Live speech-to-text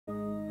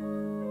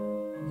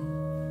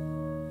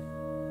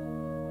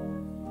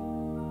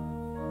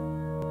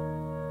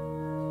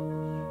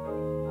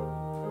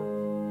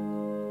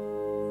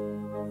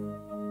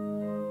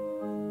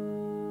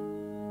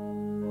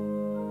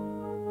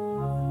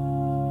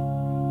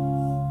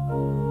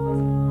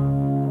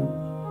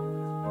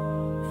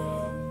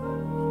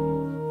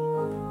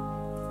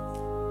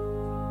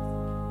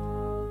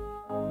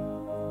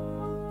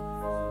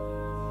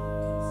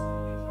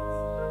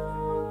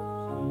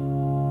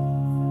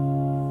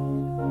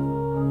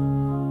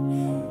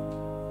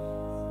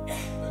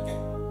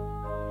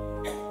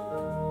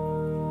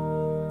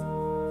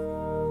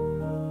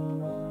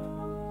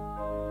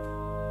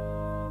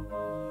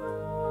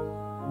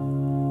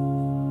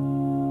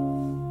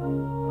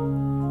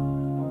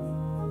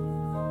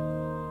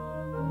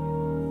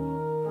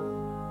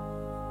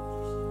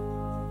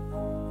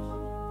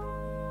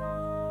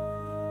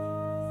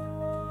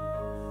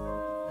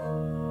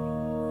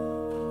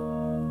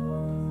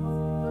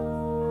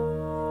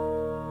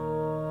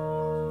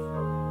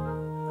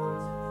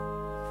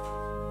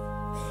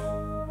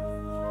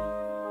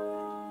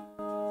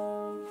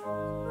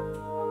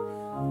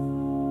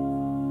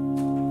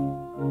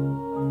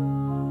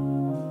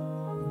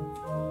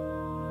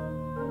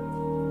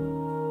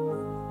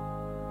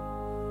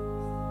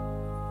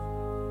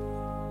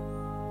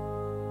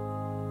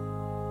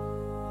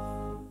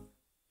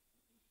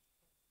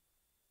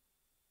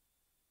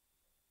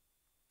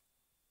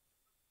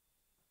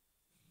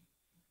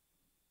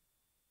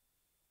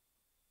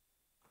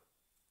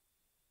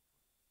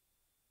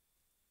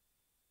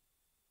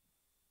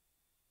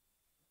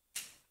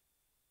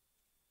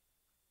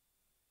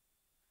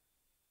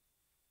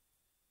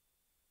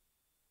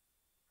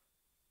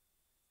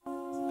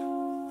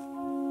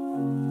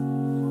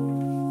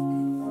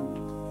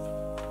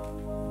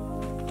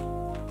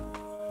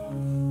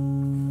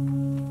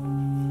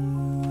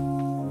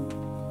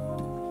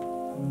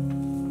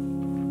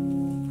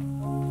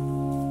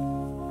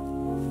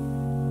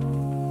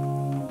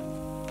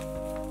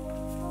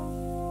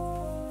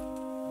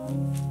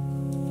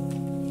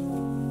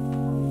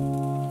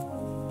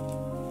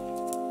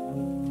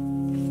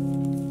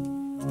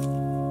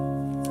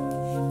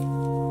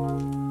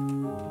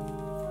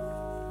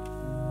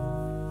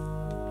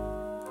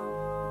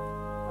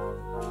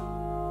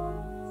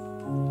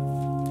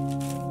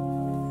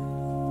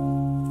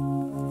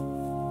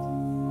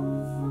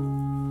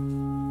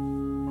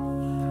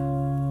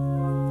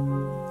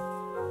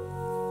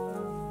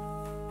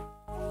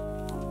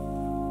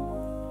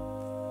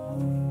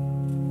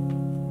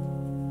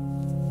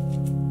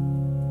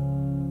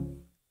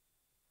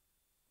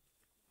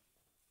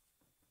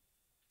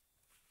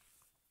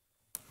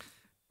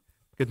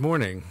Good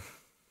morning.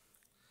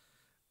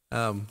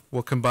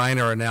 We'll combine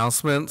our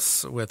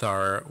announcements with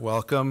our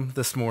welcome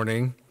this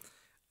morning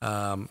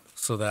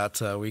so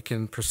that we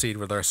can proceed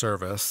with our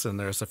service. And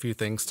there's a few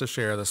things to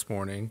share this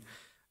morning.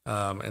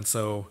 And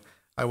so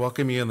I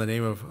welcome you in the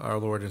name of our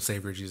Lord and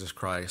Savior Jesus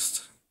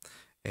Christ,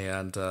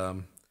 and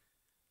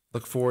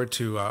look forward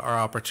to our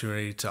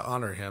opportunity to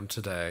honor him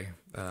today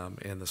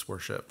in this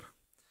worship.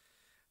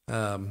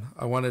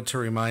 I wanted to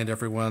remind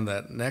everyone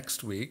that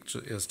next week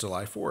is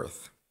July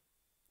 4th.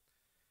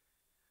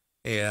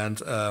 And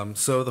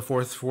so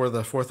for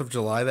the 4th of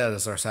July, that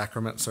is our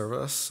sacrament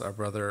service. Our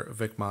brother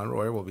Vic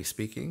Monroy will be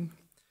speaking.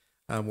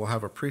 We'll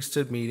have a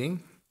priesthood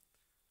meeting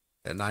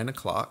at 9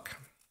 o'clock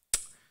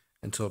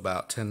until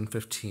about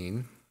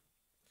 10:15.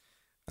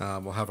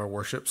 We'll have our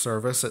worship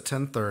service at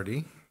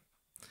 10:30,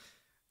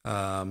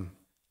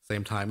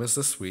 same time as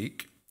this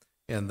week.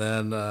 And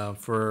then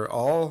for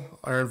all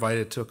are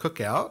invited to a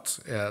cookout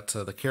at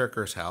the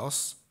Carricker's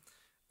house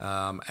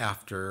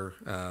after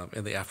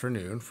in the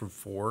afternoon from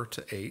 4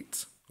 to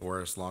 8, or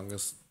as long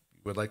as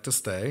you would like to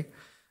stay.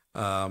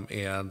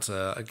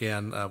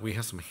 Again, we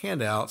have some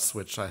handouts,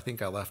 which I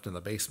think I left in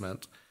the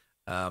basement,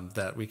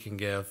 that we can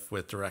give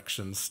with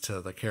directions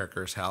to the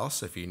Carricker's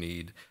house if you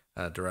need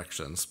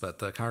directions. But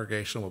the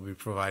congregation will be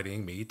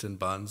providing meat and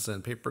buns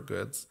and paper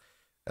goods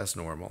as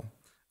normal.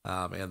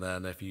 And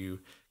then if you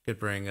could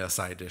bring a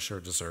side dish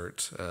or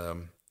dessert,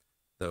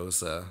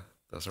 those are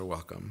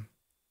welcome.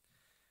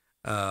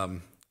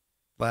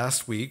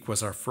 Last week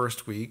was our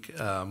first week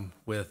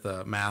with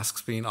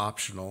masks being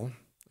optional.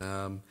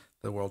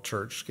 The World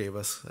Church gave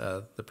us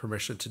the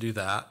permission to do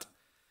that.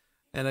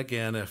 And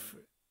again,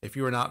 if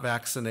you are not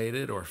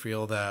vaccinated or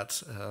feel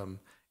that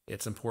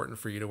it's important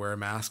for you to wear a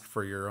mask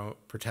for your own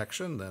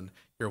protection, then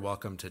you're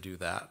welcome to do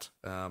that.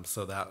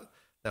 So that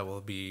will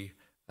be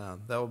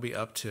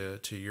up to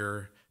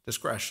your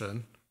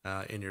discretion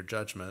in your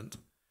judgment,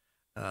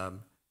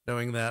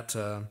 knowing that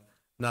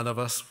none of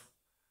us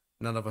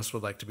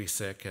would like to be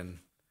sick, and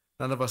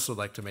none of us would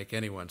like to make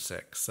anyone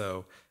sick.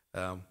 So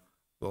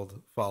we'll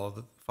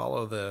follow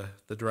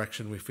the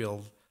direction we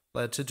feel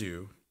led to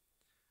do.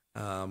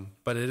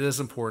 But it is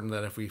important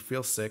that if we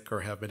feel sick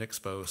or have been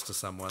exposed to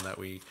someone, that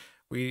we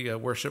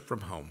worship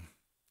from home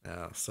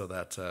so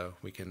that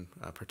we can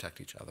protect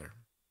each other.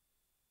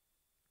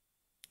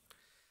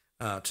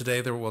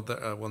 Today there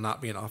will not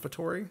be an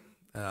offertory,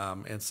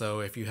 and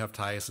so if you have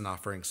tithes and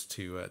offerings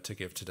to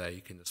give today,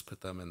 you can just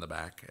put them in the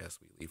back as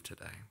we leave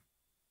today.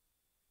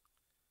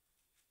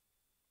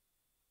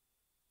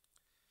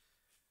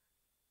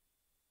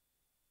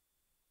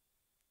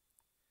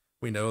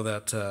 We know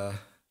that a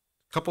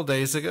couple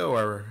days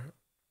ago,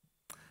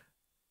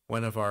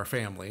 one of our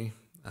family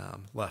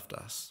left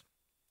us.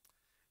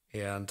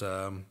 And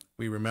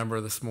we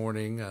remember this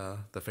morning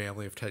the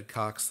family of Ted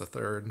Cox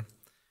III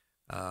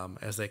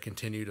as they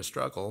continue to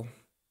struggle,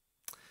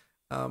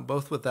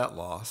 both with that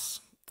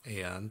loss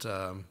and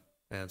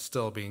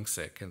still being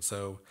sick. And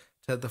so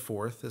Ted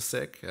IV is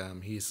sick.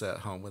 He's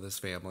at home with his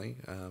family,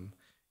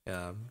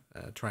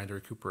 trying to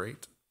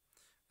recuperate.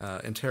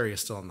 And Terry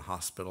is still in the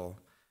hospital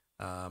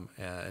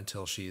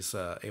until she's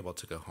able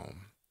to go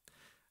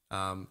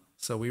home.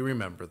 So we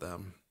remember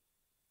them.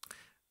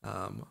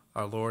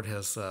 Our Lord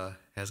has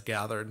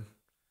gathered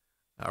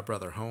our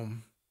brother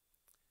home,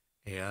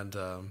 and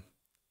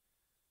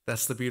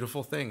that's the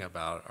beautiful thing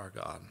about our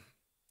God,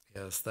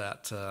 is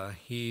that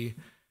he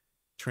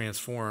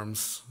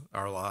transforms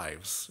our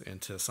lives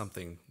into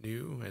something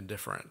new and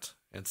different.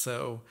 And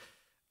so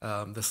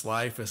this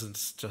life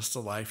isn't just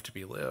a life to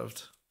be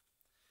lived.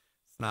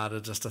 It's not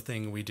just a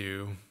thing we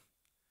do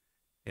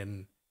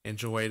and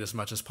enjoy it as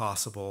much as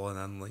possible and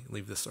then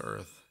leave this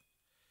earth.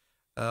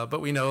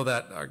 But we know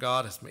that our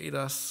God has made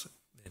us,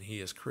 and he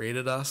has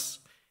created us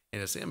in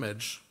his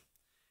image,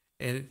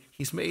 and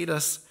he's made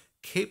us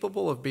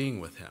capable of being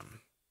with him,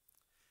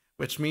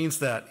 which means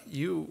that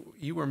you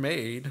were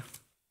made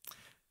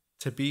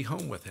to be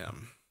home with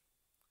him.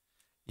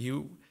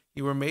 You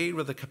were made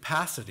with the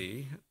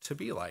capacity to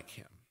be like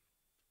him.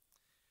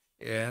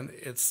 And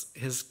it's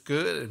his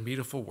good and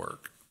beautiful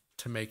work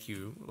to make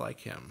you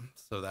like him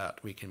so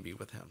that we can be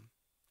with him.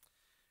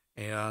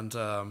 And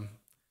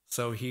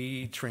so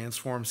he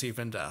transforms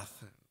even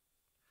death.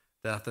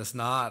 Death is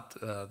not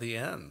the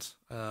end,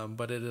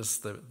 but it is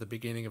the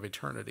beginning of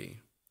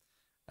eternity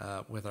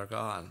with our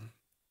God.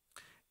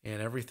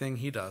 And everything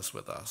he does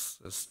with us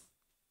is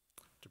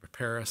to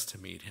prepare us to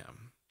meet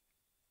him.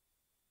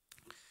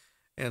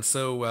 And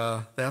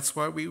so that's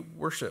why we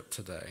worship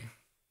today.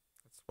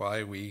 That's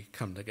why we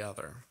come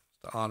together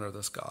to honor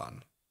this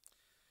God.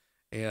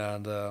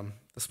 And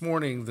this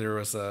morning there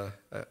was a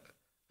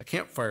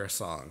campfire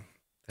song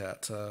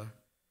that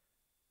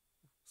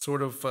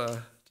sort of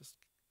just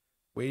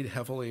weighed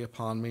heavily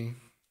upon me.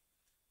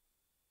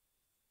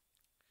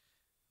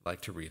 I'd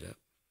like to read it.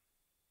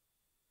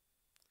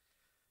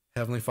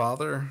 Heavenly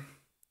Father,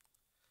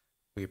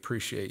 we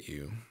appreciate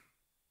you.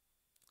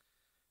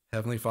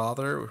 Heavenly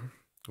Father,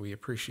 we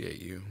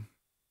appreciate you.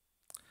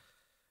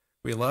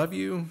 We love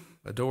you,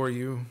 adore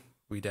you,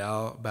 we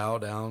bow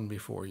down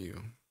before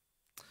you.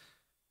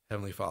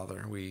 Heavenly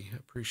Father, we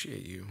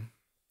appreciate you.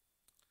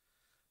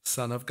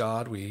 Son of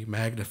God, we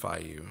magnify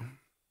you.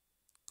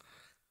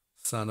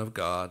 Son of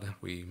God,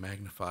 we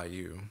magnify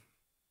you.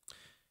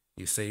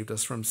 You saved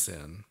us from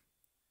sin,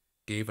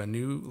 gave a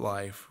new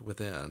life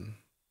within.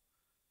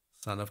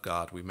 Son of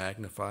God, we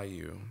magnify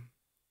you.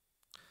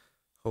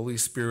 Holy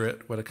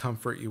Spirit, what a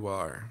comfort you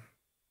are.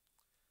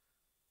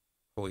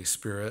 Holy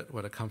Spirit,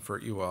 what a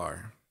comfort you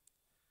are.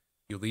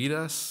 You lead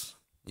us,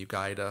 you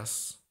guide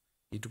us,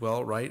 you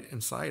dwell right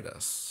inside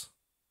us.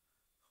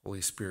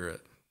 Holy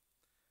Spirit,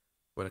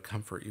 what a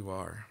comfort you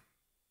are.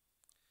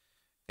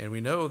 And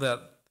we know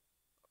that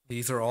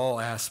these are all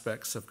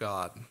aspects of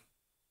God.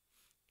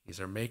 He's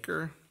our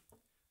maker,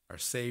 our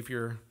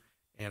savior,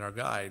 and our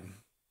guide.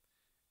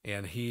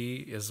 And he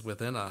is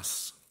within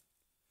us,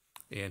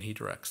 and he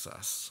directs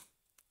us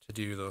to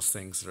do those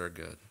things that are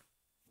good.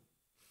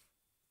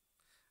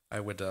 I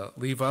would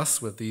leave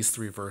us with these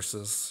 3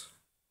 verses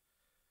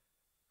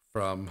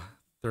from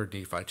 3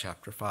 Nephi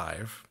chapter 5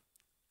 as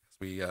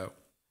we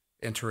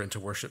enter into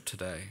worship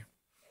today.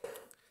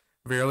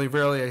 Verily,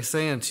 verily, I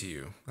say unto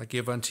you, I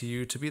give unto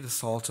you to be the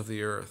salt of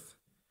the earth.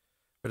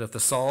 But if the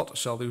salt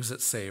shall lose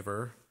its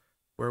savor,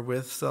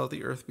 wherewith shall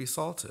the earth be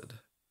salted?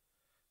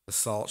 The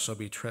salt shall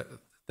be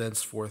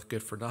thenceforth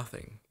good for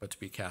nothing, but to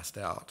be cast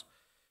out,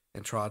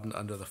 and trodden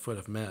under the foot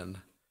of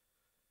men.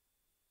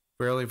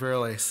 Verily,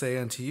 verily, I say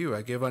unto you,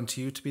 I give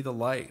unto you to be the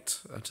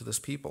light unto this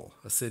people.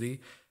 A city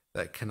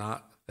that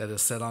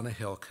is set on a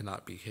hill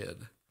cannot be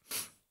hid.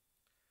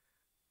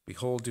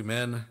 Behold, do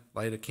men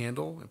light a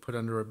candle and put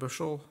under a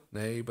bushel?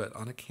 Nay, but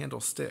on a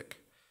candlestick,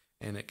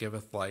 and it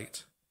giveth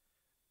light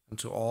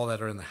unto all that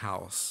are in the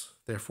house.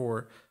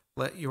 Therefore,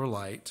 let your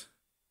light,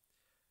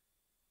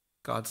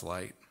 God's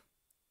light,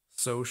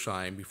 so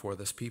shine before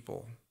this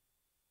people.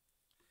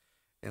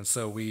 And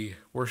so we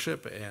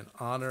worship and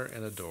honor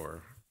and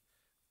adore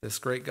this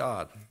great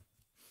God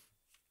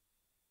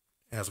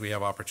as we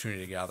have opportunity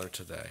to gather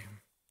today.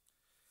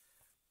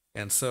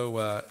 And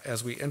so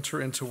as we enter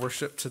into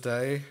worship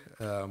today,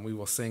 we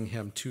will sing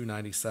hymn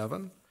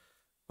 297,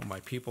 "When My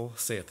People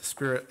Saith the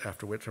Spirit,"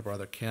 after which our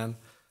brother Ken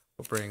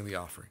will bring the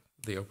offering,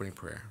 the opening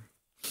prayer.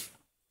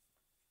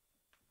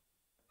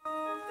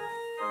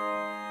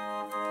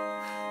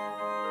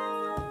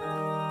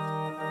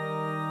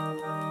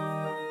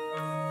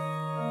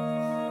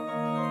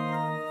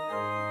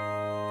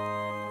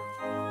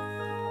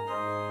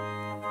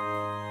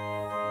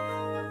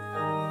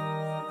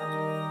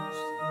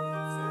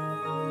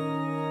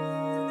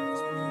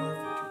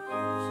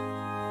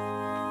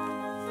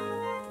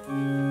 In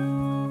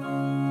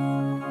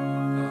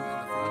the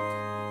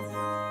front,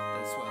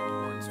 that's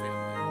Warren's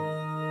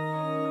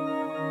family.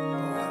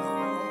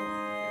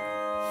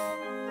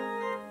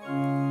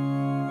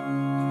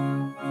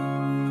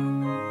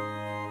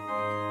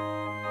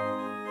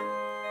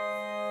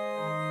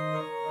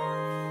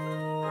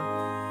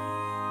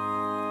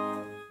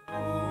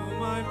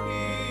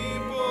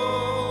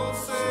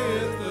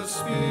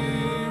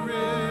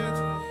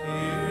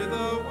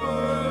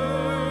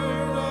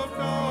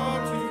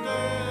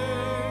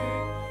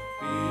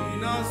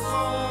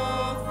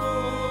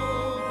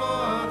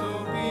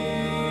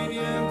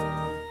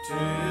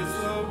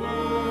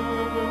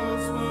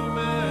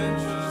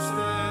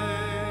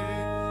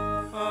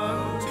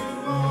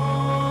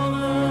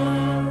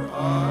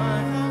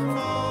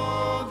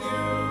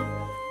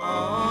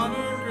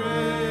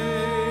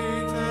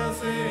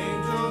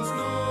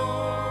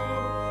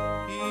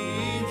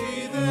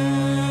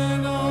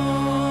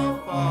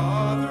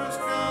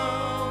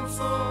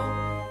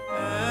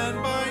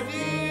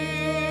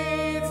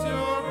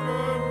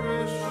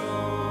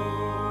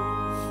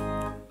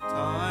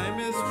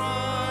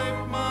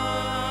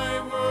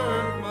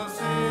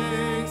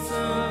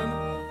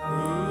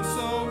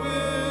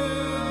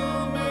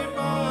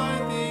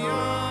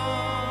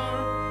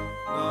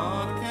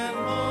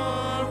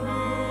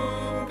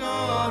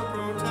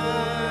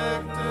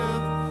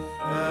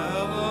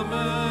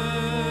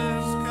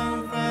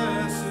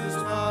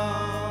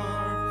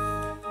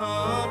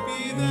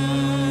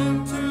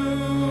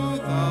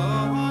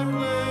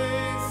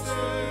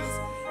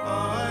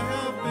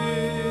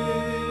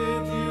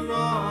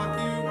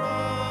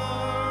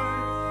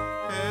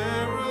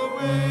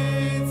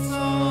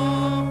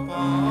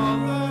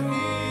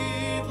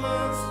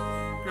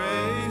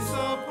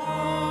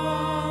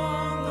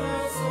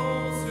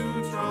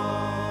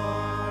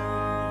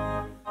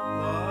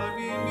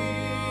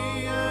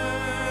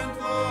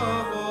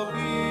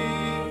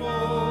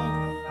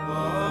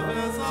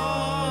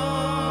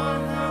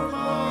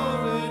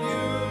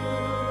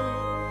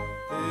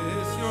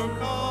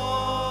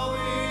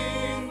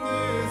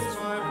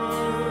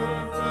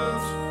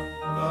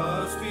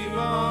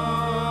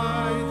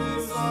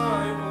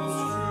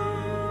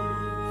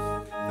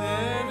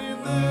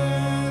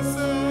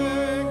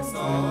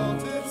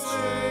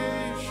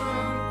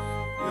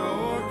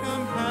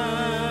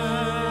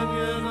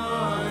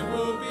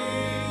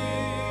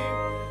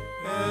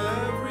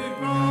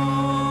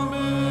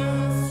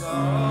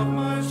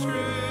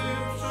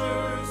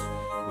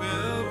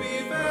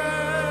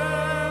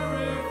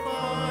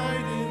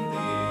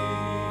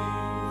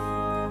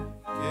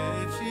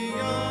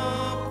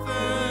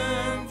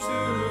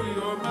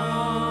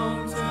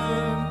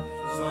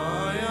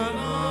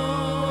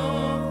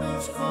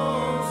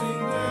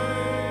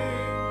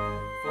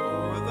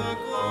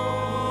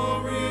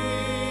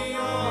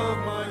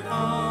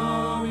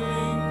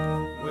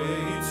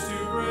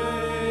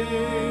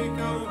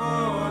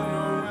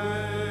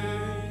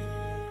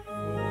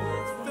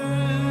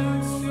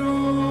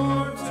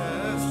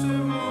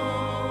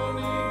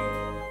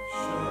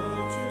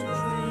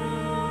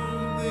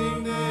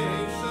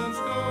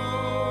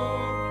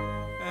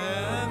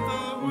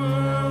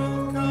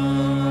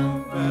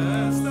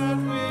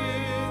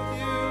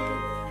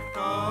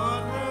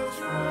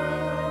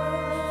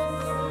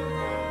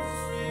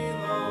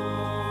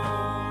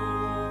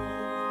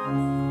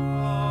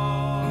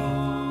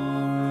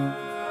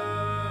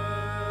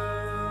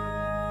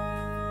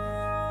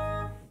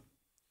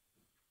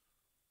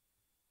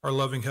 Our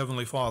loving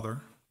Heavenly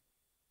Father,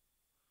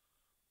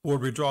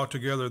 Lord, we draw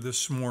together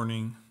this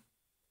morning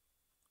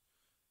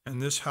in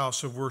this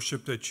house of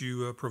worship that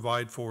you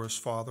provide for us,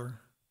 Father,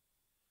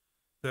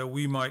 that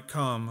we might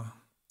come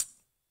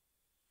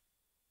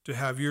to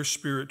have your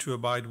Spirit to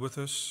abide with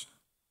us,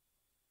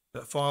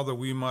 that, Father,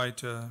 we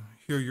might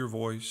hear your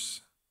voice,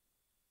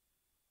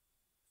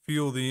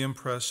 feel the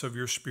impress of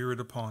your Spirit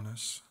upon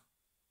us,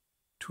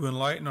 to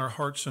enlighten our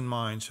hearts and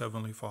minds,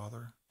 Heavenly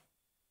Father.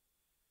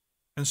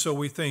 And so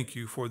we thank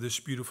you for this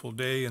beautiful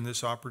day and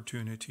this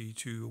opportunity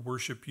to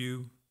worship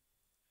you.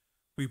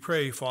 We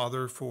pray,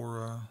 Father,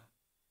 for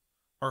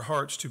our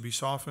hearts to be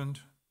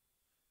softened,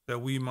 that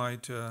we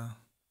might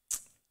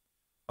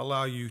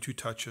allow you to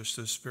touch us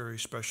this very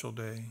special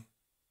day.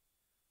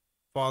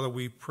 Father,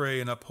 we pray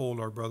and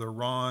uphold our brother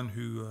Ron,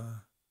 who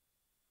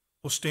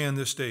will stand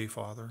this day,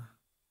 Father.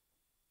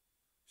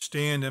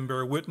 Stand and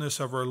bear witness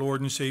of our Lord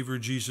and Savior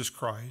Jesus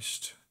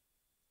Christ,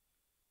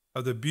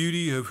 of the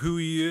beauty of who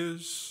he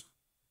is,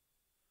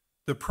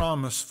 the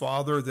promise,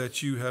 Father,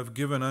 that you have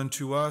given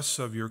unto us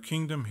of your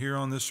kingdom here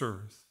on this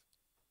earth.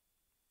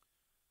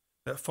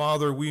 That,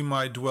 Father, we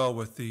might dwell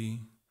with thee.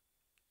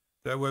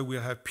 That way we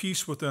have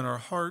peace within our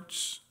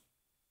hearts,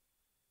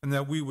 and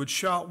that we would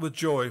shout with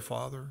joy,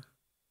 Father,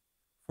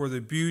 for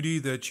the beauty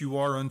that you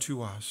are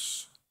unto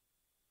us.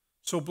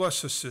 So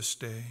bless us this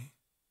day.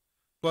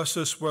 Bless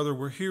us whether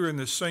we're here in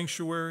this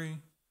sanctuary,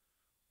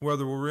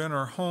 whether we're in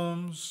our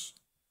homes,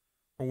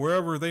 or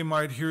wherever they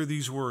might hear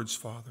these words,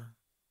 Father,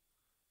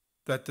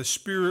 that the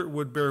Spirit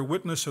would bear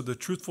witness of the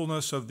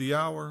truthfulness of the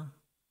hour,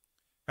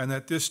 and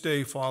that this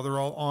day, Father,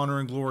 all honor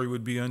and glory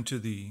would be unto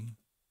thee.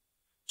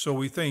 So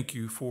we thank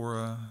you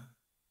for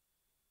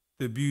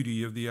the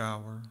beauty of the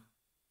hour,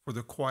 for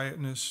the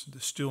quietness, the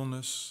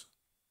stillness,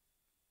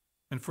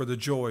 and for the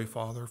joy,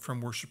 Father,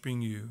 from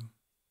worshiping you.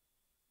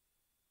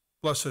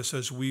 Bless us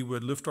as we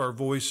would lift our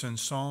voice in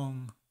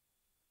song.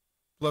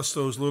 Bless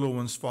those little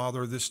ones,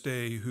 Father, this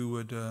day who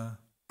would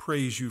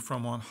praise you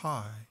from on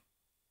high.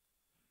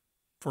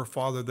 For,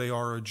 Father, they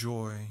are a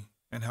joy,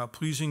 and how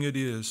pleasing it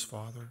is,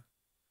 Father,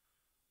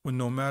 when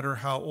no matter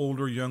how old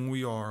or young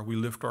we are, we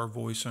lift our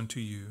voice unto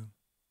you.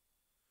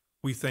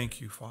 We thank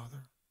you,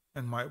 Father,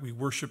 and might we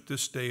worship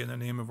this day in the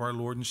name of our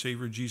Lord and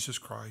Savior Jesus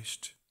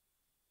Christ,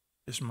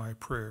 is my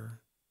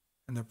prayer,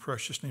 in the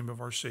precious name of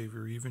our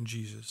Savior, even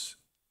Jesus.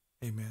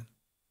 Amen.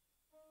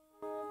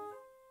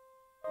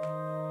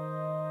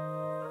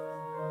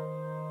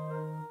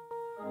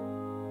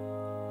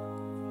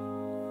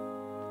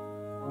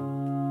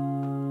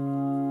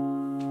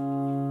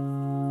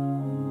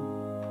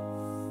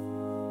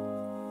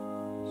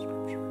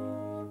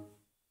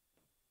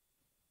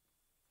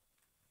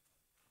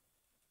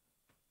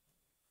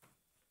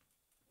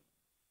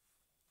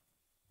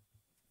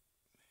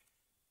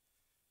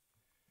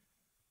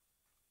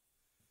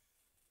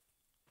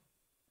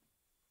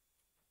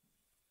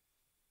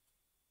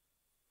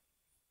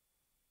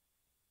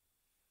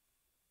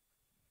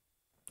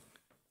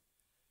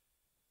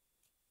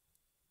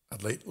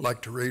 I'd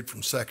like to read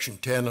from section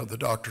 10 of the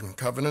Doctrine and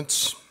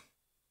Covenants.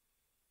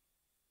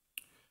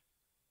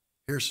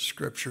 Here's the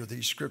scripture.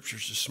 These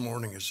scriptures this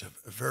morning is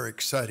a very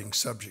exciting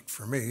subject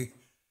for me.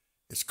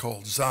 It's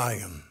called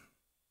Zion.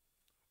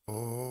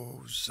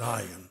 Oh,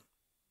 Zion.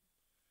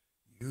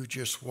 You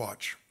just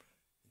watch.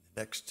 In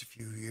the next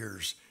few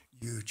years,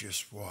 you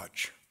just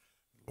watch.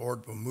 The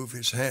Lord will move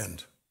his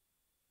hand,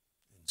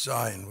 and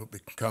Zion will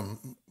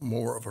become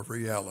more of a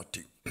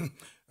reality.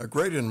 A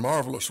great and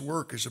marvelous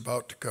work is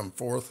about to come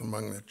forth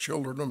among the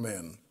children of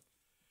men.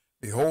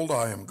 Behold,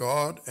 I am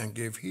God, and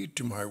give heed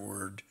to my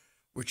word,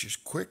 which is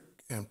quick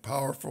and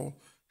powerful,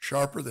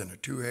 sharper than a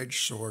two-edged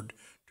sword,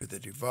 to the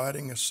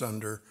dividing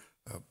asunder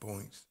of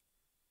bones,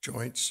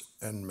 joints,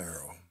 and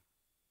marrow.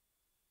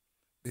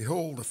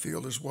 Behold, the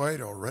field is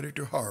white, all ready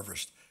to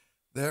harvest.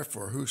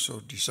 Therefore,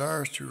 whoso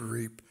desires to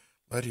reap,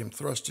 let him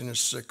thrust in his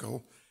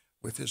sickle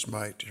with his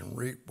might, and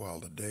reap while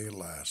the day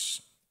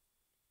lasts.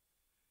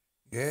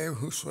 Yea,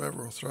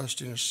 whosoever will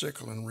thrust in his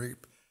sickle and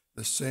reap,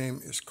 the same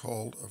is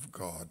called of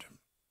God.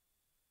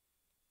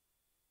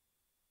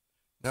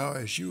 Now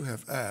as you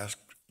have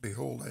asked,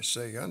 behold, I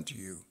say unto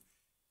you,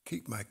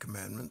 keep my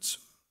commandments.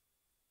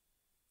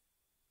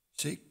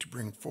 Seek to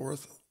bring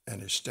forth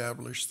and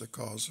establish the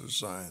cause of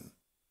Zion.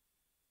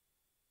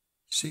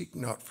 Seek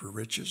not for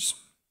riches,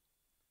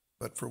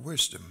 but for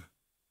wisdom,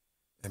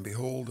 and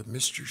behold, the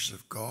mysteries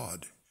of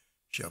God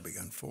shall be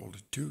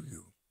unfolded to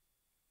you.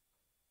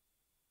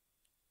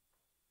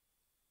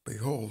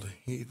 Behold,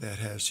 he that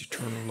has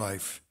eternal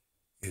life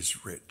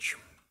is rich.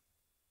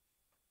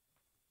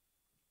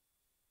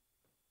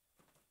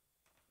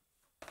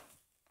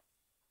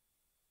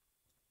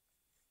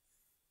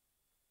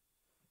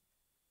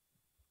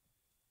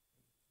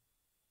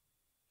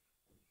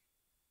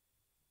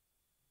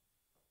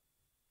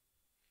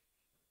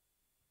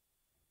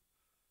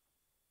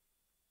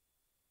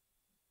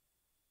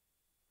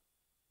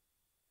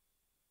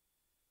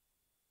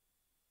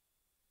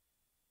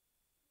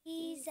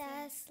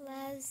 Jesus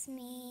loves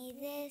me,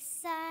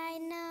 this I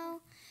know,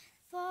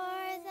 for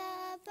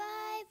the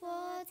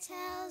Bible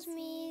tells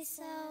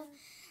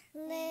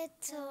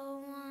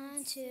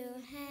to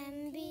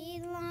him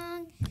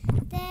belong.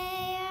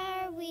 They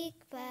are weak,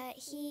 but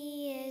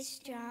he is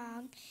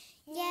strong.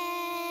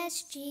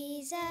 Yes,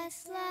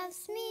 Jesus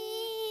loves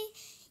me.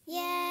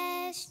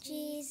 Yes,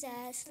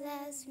 Jesus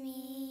loves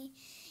me.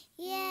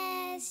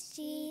 Yes,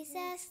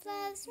 Jesus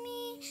loves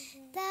me.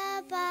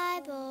 The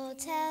Bible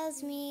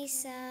tells me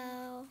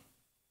so.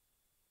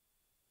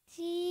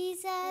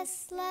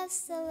 Jesus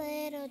loves the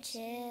little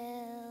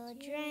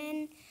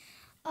children,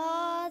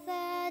 all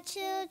the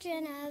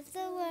children of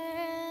the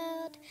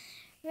world.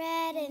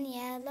 Red and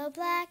yellow,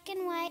 black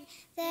and white,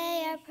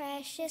 they are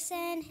precious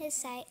in his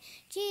sight.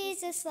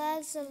 Jesus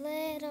loves the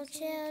little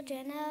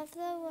children of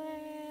the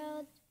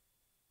world.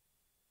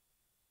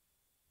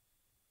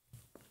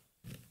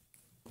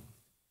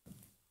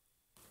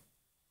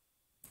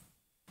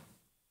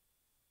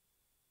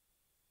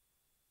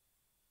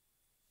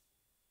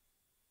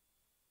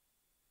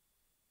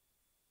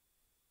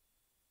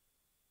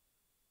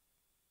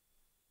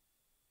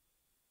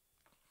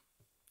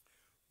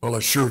 Well,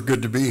 it's sure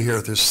good to be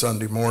here this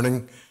Sunday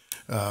morning.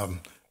 I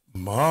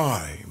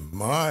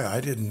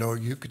didn't know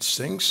you could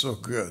sing so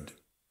good.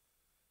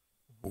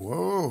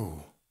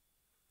 Whoa,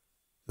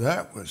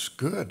 that was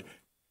good.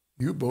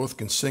 You both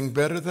can sing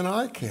better than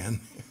I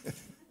can.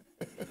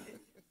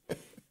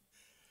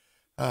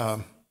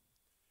 Yeah,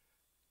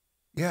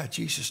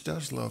 Jesus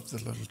does love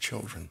the little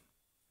children.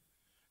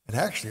 And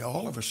actually,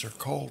 all of us are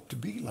called to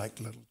be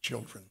like little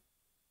children.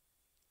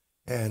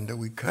 And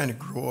we kind of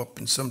grow up,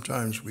 and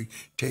sometimes we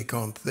take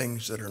on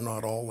things that are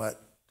not all that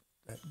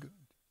good.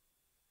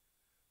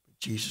 But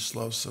Jesus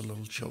loves the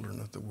little children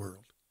of the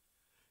world.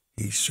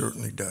 He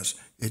certainly does.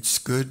 It's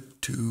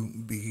good to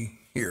be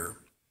here.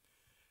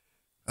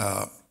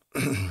 From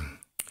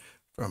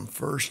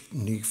 1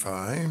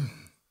 Nephi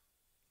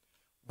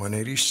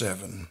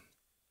 187.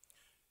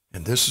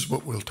 And this is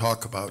what we'll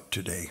talk about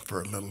today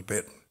for a little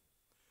bit.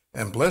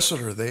 And blessed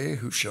are they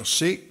who shall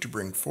seek to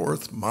bring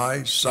forth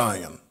my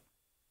Zion.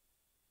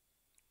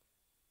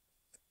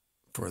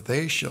 For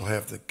they shall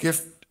have the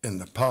gift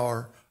and the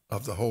power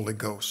of the Holy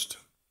Ghost.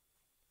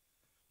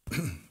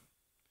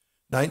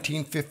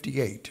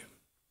 1958.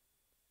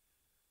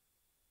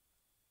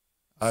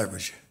 How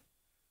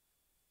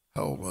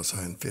old was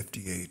I in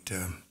 58?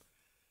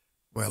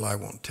 Well, I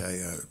won't tell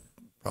you. I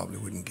probably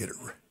wouldn't get it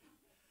right.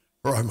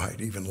 Or I might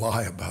even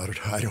lie about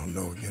it. I don't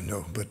know,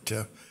 But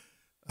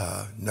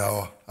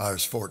no, I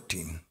was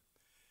 14.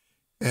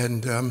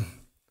 And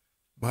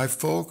my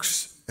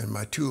folks and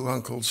my two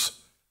uncles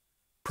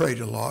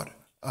prayed a lot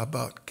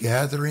about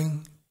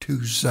gathering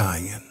to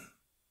Zion.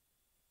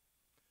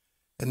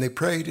 And they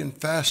prayed and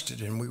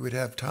fasted, and we would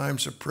have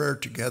times of prayer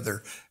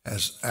together,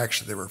 as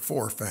actually there were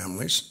 4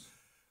 families,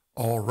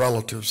 all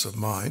relatives of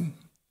mine.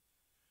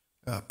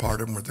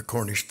 Part of them were the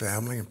Cornish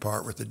family and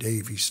part were the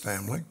Davies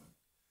family.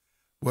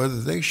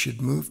 Whether they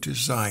should move to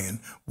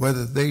Zion,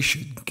 whether they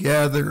should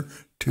gather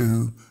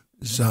to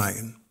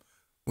Zion.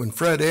 When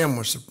Fred M.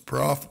 was the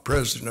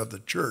president of the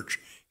church,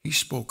 he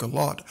spoke a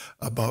lot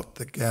about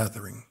the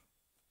gathering.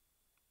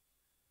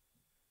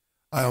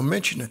 I'll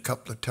mention a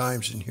couple of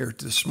times in here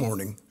this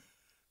morning,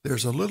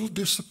 there's a little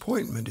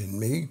disappointment in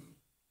me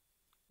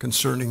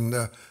concerning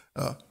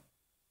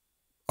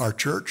our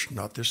church,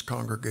 not this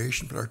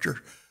congregation, but our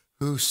church,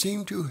 who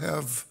seem to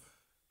have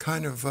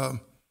kind of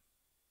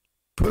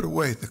put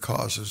away the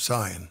cause of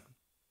Zion.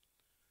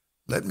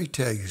 Let me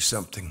tell you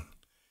something.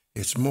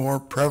 It's more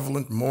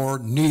prevalent, more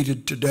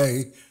needed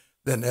today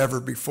than ever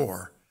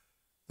before.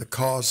 The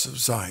cause of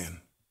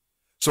Zion.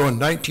 So in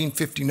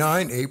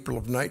 1959, April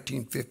of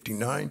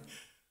 1959,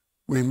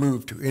 we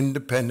moved to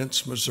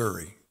Independence,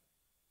 Missouri.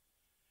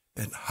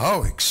 And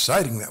how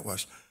exciting that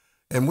was.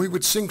 And we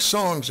would sing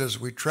songs as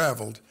we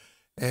traveled,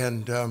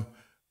 and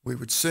we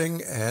would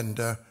sing, and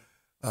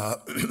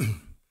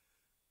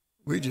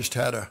we just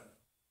had a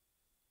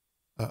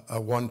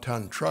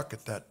 1-ton truck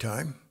at that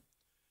time,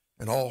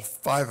 and all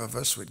 5 of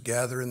us would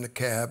gather in the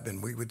cab,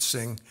 and we would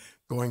sing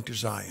Going to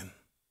Zion.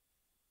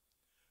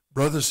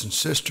 Brothers and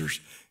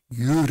sisters,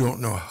 you don't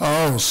know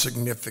how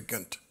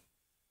significant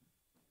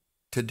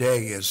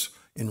today is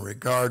in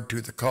regard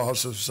to the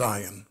cause of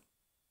Zion.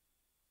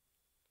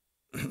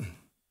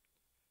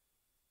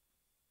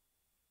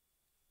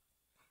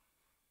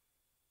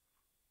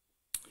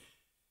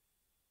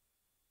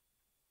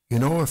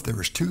 If there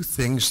was 2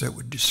 things that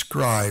would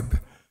describe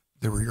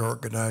the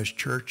reorganized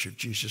Church of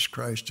Jesus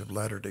Christ of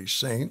Latter-day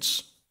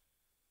Saints,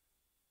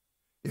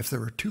 if there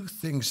were 2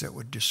 things that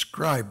would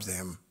describe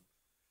them,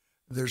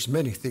 there's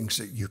many things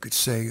that you could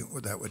say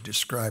that would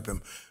describe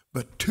them,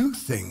 but 2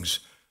 things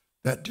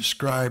that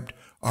described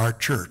our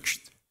church.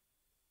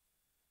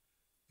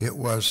 It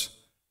was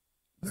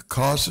the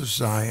cause of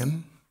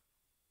Zion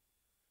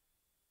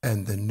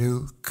and the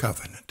new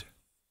covenant.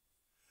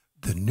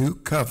 The new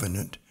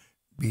covenant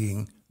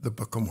being the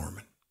Book of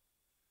Mormon.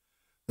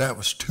 That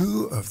was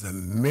 2 of the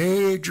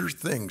major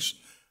things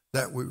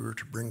that we were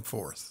to bring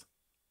forth.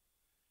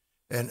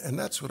 And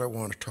that's what I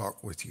want to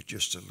talk with you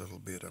just a little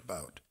bit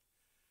about.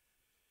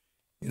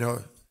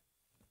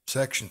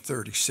 Section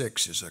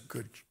 36 is a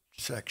good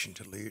section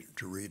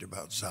to read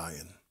about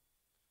Zion.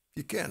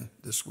 you can,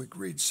 this week,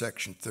 read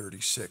section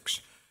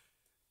 36.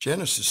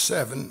 Genesis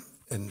 7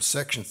 and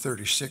section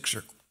 36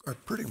 are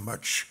pretty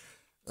much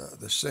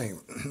the same.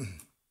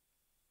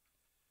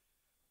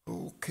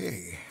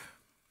 Okay.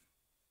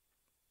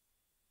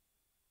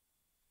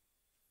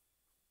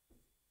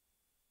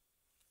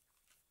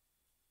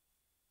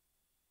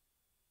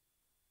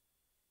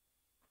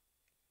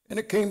 And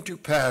it came to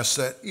pass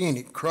that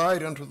Enoch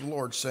cried unto the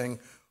Lord, saying,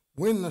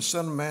 When the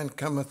Son of Man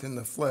cometh in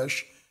the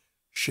flesh,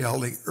 shall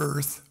the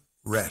earth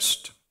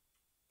rest?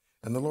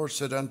 And the Lord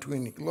said unto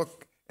Enoch,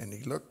 Look. And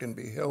he looked and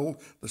beheld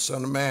the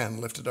Son of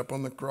Man lifted up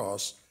on the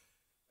cross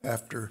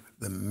after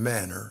the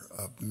manner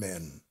of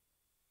men.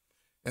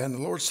 And the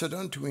Lord said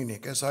unto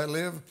Enoch, As I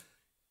live,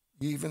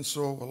 even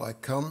so will I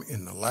come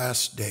in the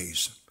last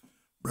days.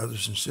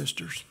 Brothers and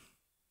sisters,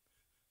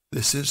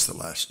 this is the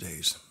last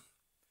days.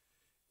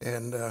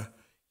 And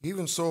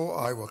even so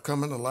I will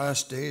come in the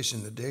last days,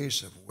 in the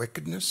days of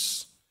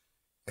wickedness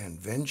and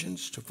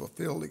vengeance, to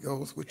fulfill the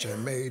oath which I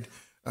made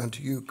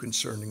unto you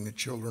concerning the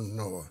children of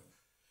Noah.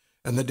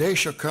 And the day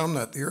shall come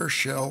that the earth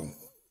shall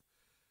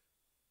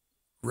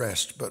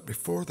rest, but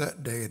before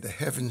that day the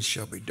heavens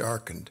shall be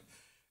darkened,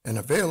 and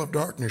a veil of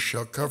darkness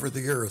shall cover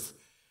the earth,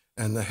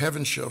 and the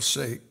heavens shall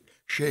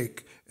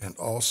shake, and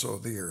also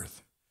the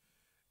earth.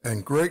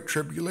 And great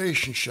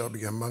tribulation shall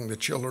be among the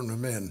children of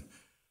men,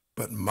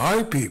 but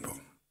my people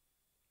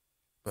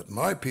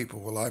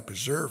will I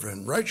preserve,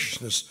 and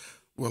righteousness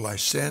will I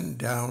send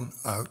down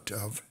out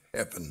of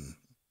heaven.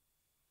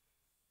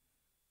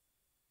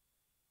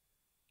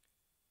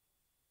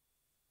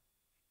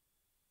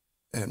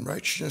 And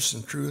righteousness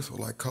and truth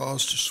will I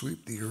cause to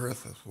sweep the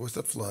earth with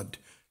a flood,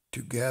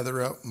 to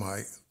gather out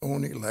my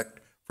own elect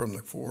from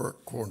the four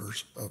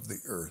corners of the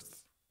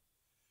earth,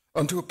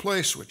 unto a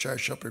place which I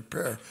shall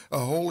prepare, a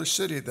holy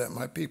city, that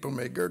my people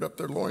may gird up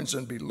their loins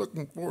and be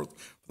looking forth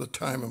for the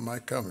time of my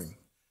coming.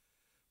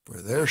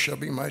 For there shall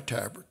be my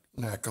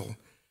tabernacle,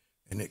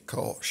 and it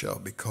shall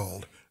be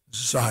called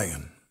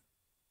Zion,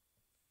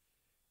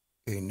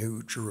 a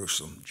new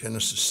Jerusalem.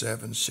 Genesis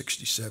 7,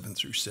 67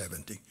 through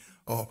 70.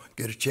 Oh,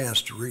 get a chance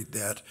to read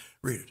that.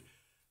 Read it.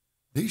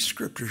 These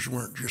scriptures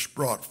weren't just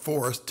brought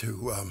forth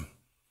to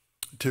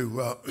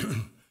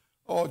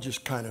all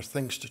just kind of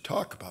things to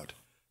talk about.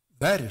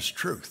 That is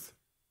truth.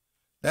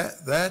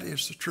 That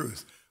is the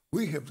truth.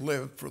 We have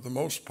lived, for the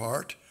most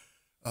part,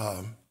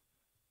 50s,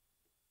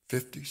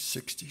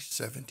 60s,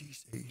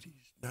 70s,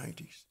 80s,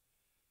 90s,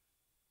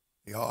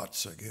 the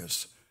aughts, I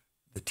guess,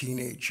 the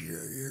teenage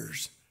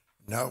years.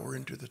 Now we're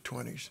into the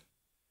 20s,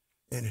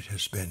 and it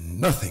has been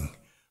nothing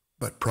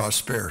but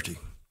prosperity.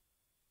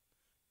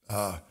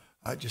 I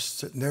just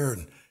sitting there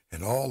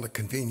and all the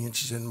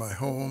conveniences in my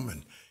home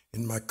and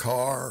in my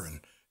car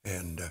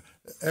and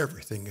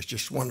everything is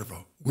just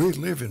wonderful. We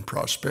live in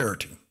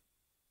prosperity.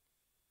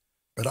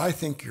 But I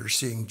think you're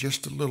seeing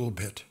just a little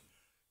bit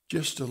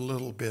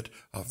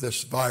of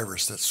this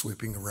virus that's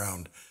sweeping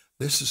around.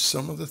 This is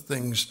some of the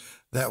things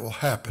that will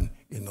happen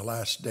in the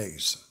last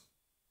days.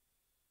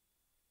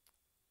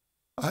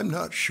 I'm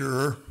not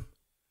sure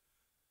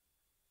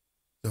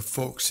the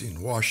folks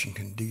in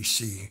Washington,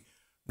 D.C.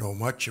 know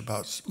much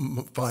about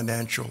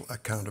financial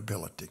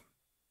accountability.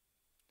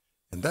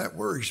 And that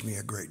worries me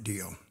a great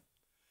deal,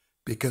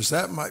 because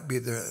that might be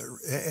the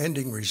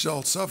ending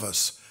results of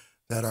us,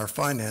 that our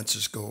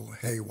finances go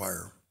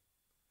haywire.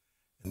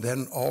 And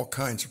then all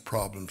kinds of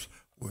problems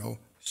will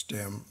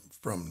stem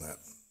from that.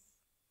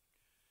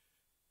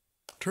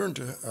 Turn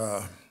to,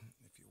 if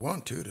you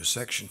want to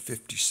section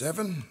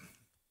 57.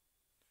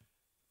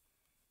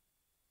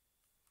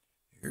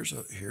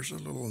 Here's a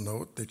little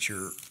note that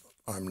are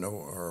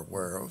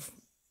aware of.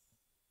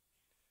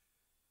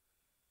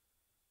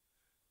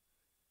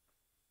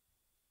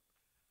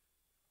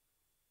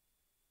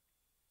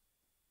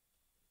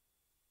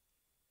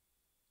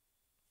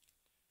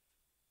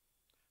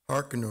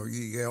 Hearken, O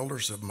ye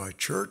elders of my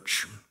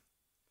church,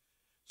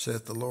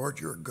 saith the Lord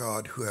your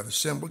God, who have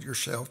assembled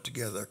yourself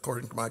together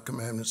according to my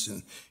commandments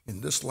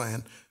in this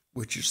land,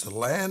 which is the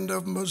land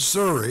of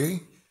Missouri,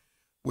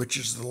 which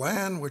is the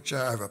land which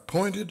I have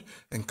appointed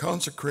and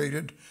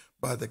consecrated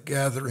by the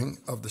gathering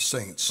of the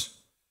saints.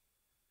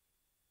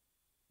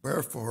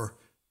 Wherefore,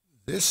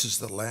 this is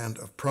the land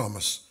of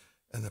promise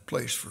and the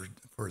place for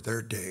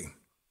their day,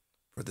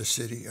 for the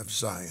city of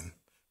Zion.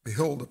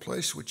 Behold, the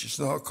place which is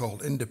now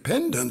called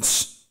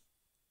Independence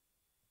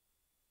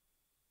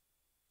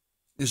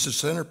is the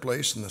center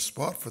place and the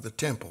spot for the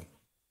temple.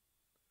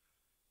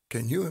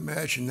 Can you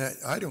imagine that?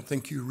 I don't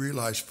think you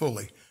realize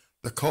fully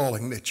the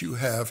calling that you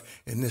have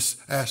in this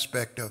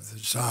aspect of the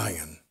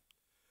Zion.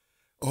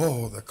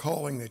 Oh, the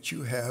calling that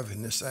you have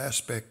in this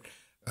aspect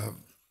of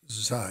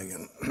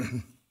Zion.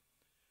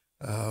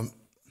 The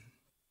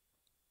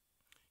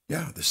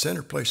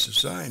center place of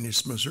Zion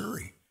is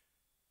Missouri,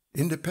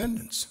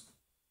 Independence.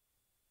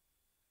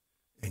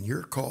 And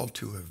you're called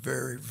to a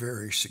very,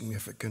 very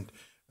significant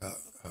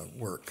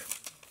work.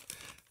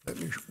 Let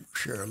me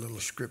share a little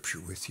scripture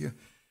with you.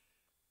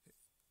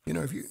 You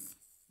know,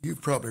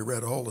 you've probably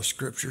read all the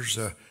scriptures.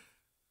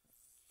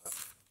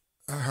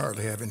 I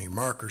hardly have any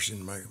markers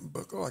in my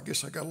book. Oh, I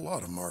guess I got a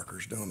lot of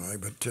markers, don't I?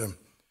 But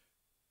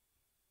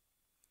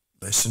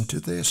listen to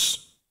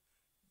this.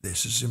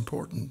 This is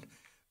important.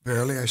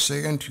 Verily I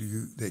say unto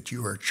you that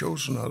you are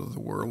chosen out of the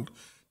world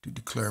to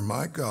declare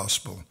my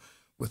gospel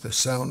with a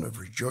sound of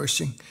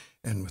rejoicing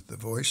and with the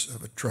voice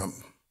of a trump.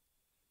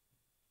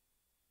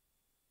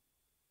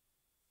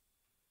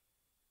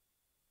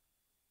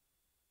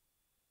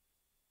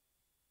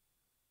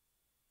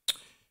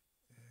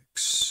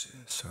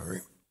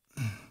 Sorry.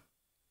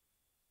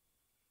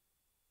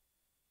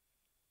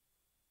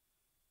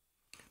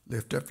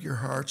 Lift up your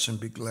hearts and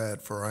be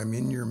glad, for I'm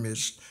in your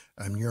midst.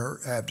 I'm your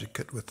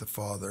advocate with the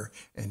Father,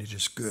 and it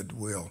is good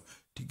will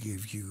to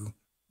give you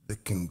the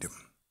kingdom.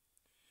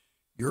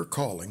 Your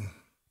calling,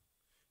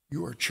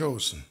 you are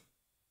chosen.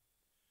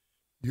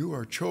 You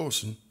are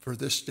chosen for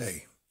this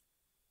day.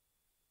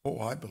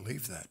 Oh, I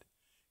believe that.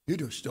 You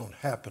just don't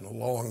happen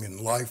along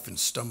in life and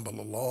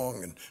stumble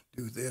along and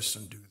do this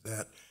and do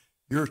that.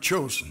 You're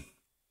chosen.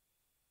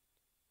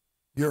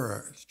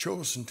 You're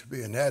chosen to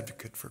be an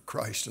advocate for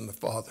Christ and the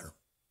Father.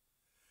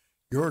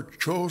 You're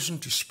chosen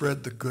to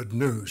spread the good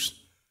news.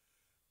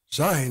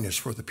 Zion is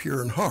for the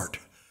pure in heart.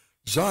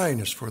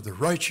 Zion is for the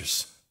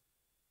righteous.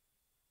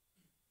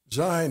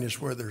 Zion is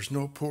where there's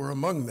no poor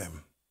among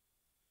them.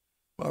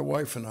 My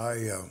wife and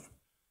I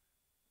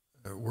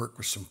work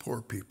with some poor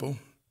people,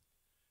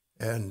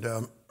 and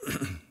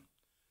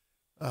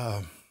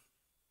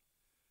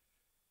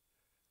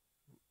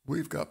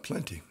we've got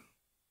plenty.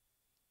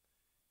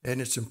 And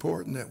it's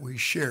important that we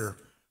share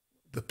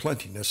the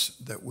plentiness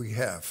that we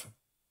have.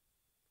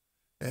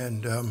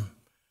 And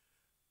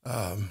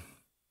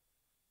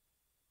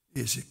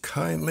is it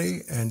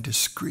kindly and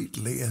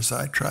discreetly as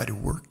I try to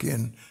work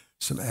in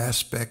some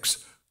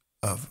aspects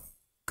of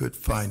good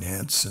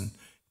finance and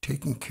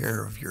taking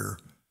care of your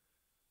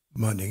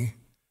money.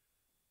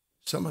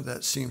 Some of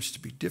that seems to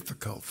be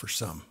difficult for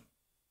some.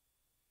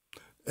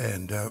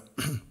 And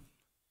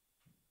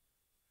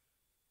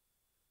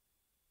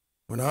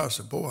when I was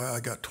a boy,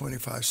 I got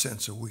 25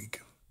 cents a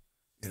week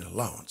in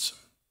allowance.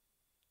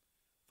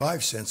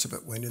 5 cents of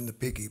it went in the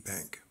piggy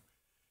bank.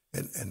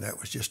 And that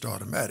was just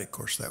automatic. Of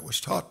course, that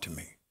was taught to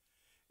me.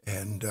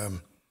 And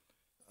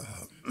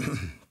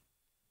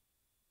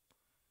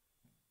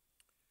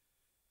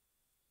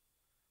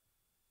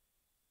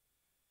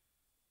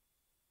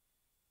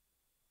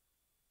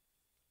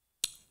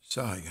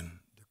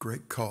Zion, the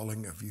great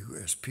calling of you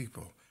as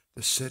people,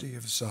 the city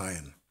of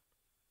Zion,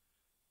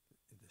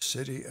 the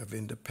city of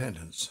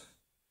independence.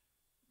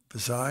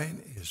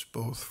 Zion is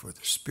both for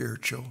the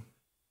spiritual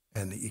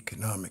and the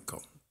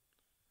economical.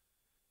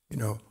 You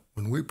know,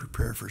 when we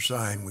prepare for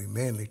Zion, we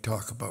mainly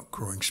talk about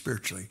growing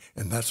spiritually,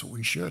 and that's what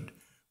we should.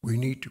 We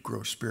need to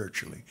grow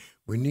spiritually.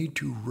 We need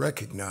to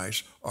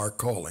recognize our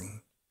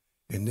calling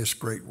in this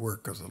great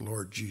work of the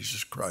Lord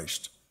Jesus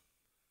Christ.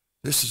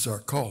 This is our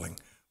calling.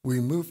 We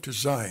moved to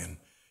Zion,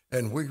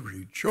 and we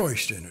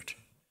rejoiced in it.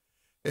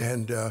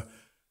 And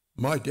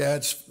my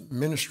dad's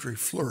ministry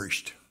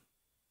flourished.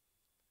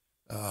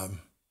 And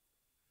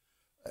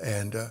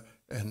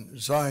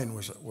Zion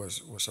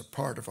was a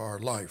part of our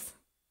life.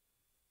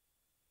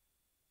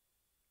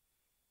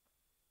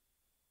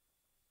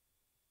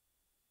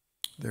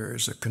 There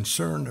is a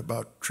concern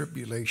about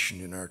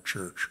tribulation in our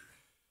church.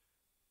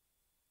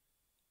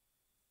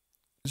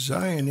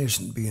 Zion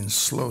isn't being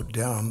slowed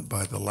down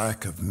by the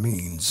lack of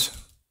means.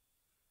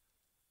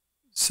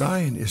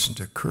 Zion isn't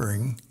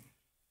occurring.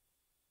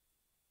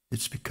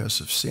 It's because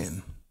of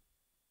sin.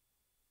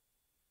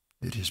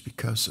 It is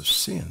because of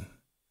sin.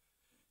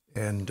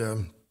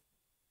 And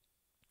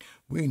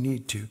we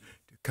need to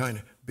kind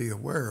of be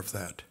aware of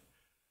that.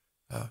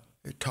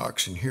 It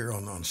talks in here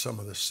on some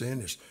of the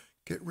sin is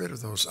get rid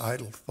of those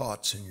idle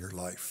thoughts in your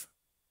life.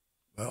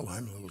 Well,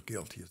 I'm a little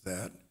guilty of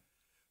that.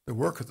 The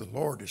work of the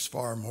Lord is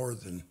far more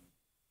than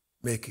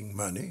making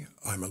money.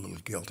 I'm a little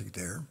guilty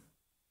there.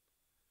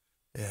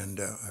 And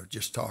I was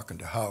just talking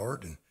to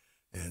Howard,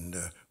 and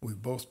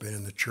we've both been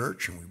in the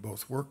church, and we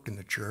both worked in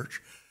the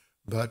church,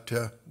 but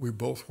we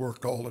both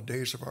worked all the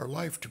days of our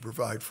life to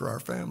provide for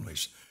our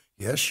families.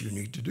 Yes, you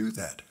need to do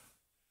that.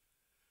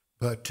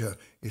 But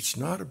it's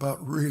not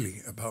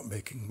really about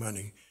making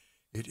money.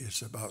 It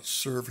is about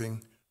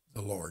serving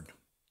the Lord.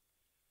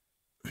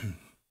 I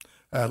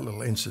had a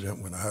little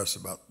incident when I was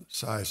about the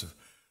size of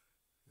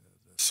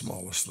the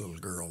smallest little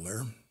girl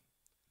there.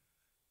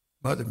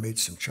 Mother made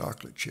some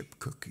chocolate chip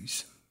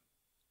cookies.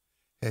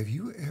 Have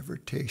you ever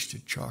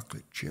tasted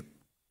chocolate chip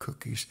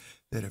cookies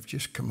that have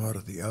just come out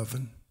of the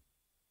oven?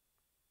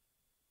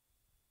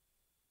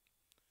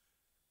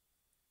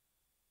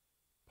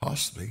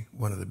 Possibly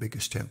one of the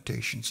biggest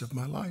temptations of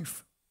my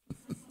life.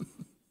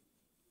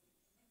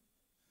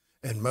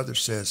 And Mother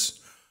says,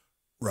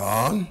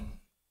 Ron,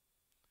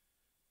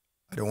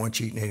 I don't want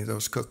you eating any of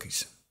those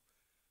cookies.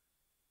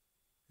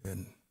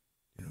 And,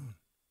 you know,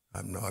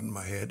 I'm nodding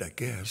my head, I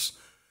guess.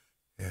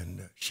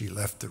 And she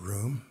left the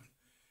room,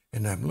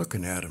 and I'm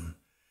looking at him.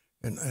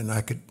 And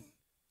I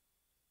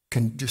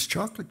can just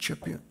chocolate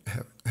chip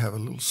have a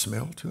little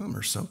smell to them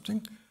or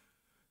something?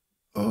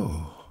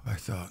 Oh, I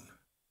thought.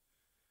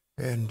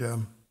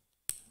 And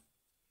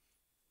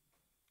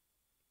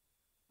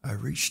I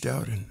reached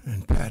out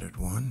and patted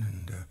one,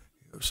 and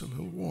it was a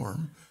little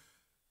warm.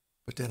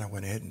 But then I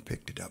went ahead and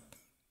picked it up.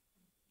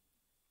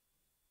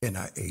 And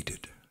I ate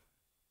it.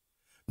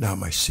 Now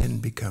my sin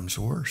becomes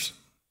worse.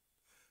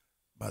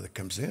 Mother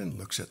comes in,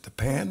 looks at the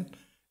pan,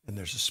 and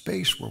there's a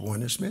space where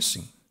one is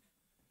missing.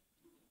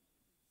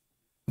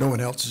 No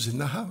one else is in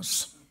the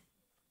house.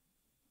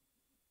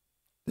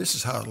 This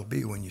is how it'll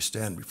be when you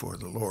stand before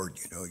the Lord.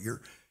 You know,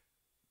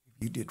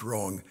 you did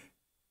wrong.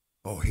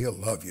 Oh, he'll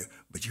love you,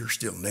 but you're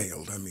still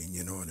nailed. I mean,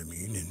 you know what I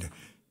mean?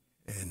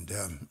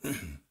 And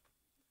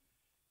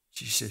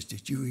she says,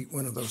 did you eat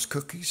one of those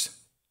cookies?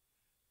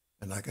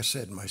 And like I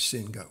said, my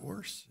sin got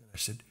worse. And I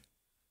said,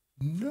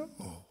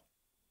 no.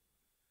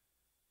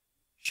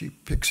 She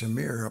picks a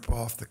mirror up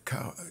off the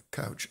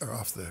couch, or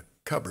off the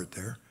cupboard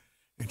there,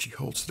 and she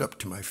holds it up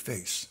to my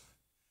face.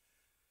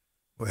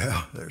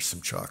 Well, there's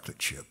some chocolate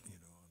chip, you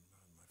know,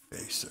 on my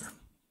face there.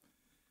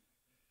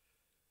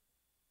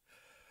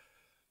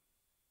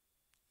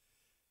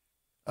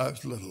 I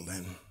was little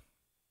then.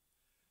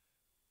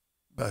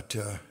 But,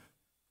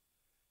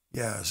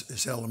 yeah,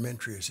 as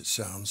elementary as it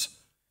sounds,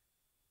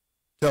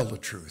 tell the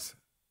truth.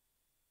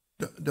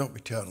 Don't be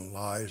telling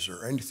lies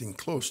or anything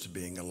close to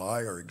being a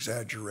lie or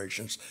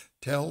exaggerations.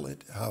 Tell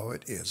it how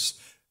it is.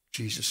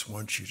 Jesus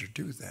wants you to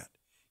do that.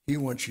 He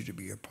wants you to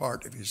be a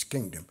part of his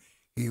kingdom.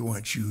 He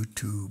wants you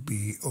to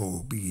be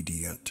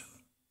obedient.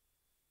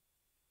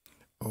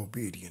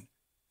 Obedient.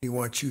 He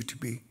wants you to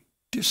be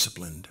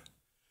disciplined.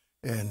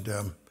 And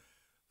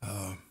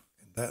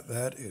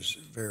that is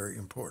very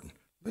important.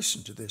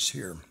 Listen to this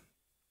here.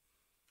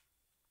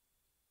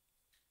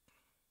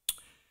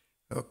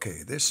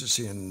 Okay, this is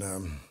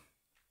in,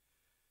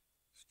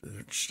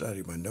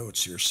 study my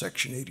notes here,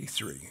 section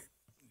 83. If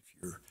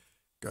you've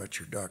got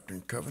your Doctrine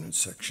and Covenants,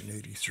 section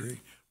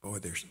 83. Boy,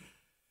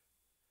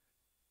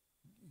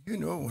 you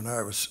know, when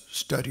I was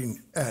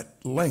studying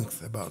at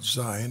length about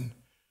Zion,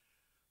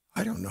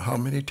 I don't know how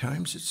many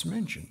times it's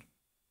mentioned.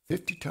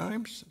 50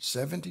 times,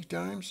 70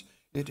 times.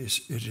 It is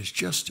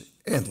just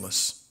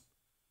endless.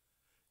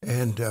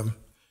 And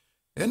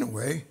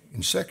anyway,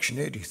 in section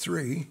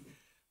 83,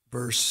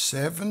 verse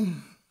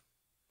 7,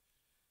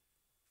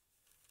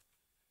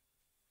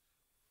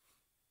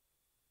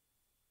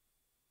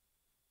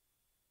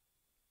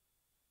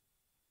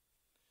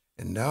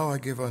 and now I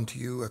give unto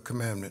you a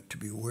commandment to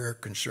beware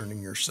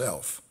concerning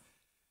yourself.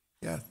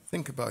 Yeah,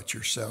 think about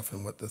yourself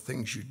and what the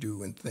things you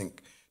do and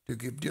think, to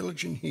give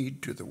diligent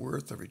heed to the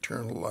worth of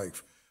eternal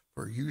life,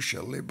 for you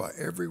shall live by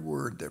every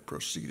word that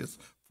proceedeth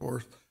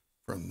forth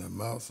from the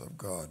mouth of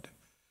God.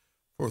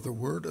 For the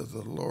word of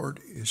the Lord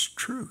is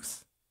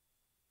truth.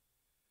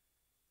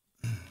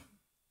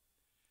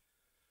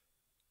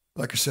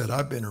 Like I said,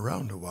 I've been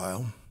around a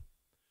while,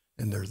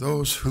 and there are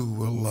those who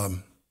will,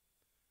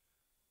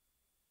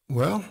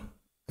 well,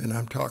 and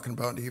I'm talking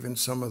about even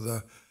some of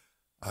the,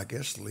 I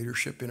guess,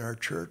 leadership in our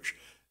church,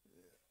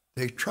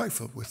 they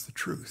trifle with the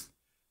truth.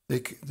 They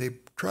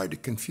try to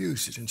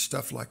confuse it and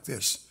stuff like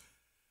this.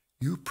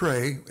 You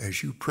pray,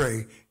 as you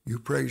pray,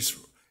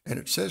 and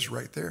it says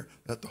right there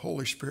that the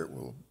Holy Spirit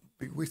will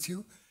be with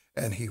you,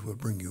 and he will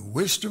bring you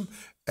wisdom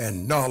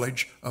and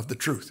knowledge of the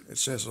truth. It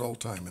says it all the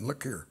time, and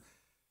look here.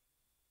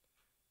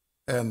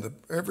 And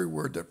every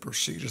word that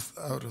proceedeth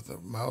out of the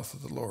mouth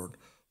of the Lord,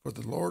 for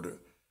the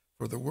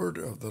word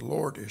of the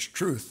Lord is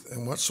truth,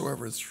 and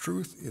whatsoever is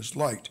truth is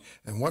light,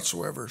 and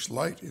whatsoever is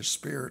light is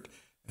spirit,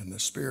 and the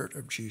Spirit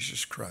of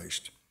Jesus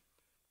Christ.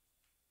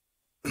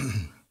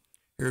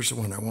 Here's the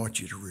one I want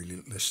you to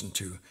really listen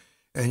to.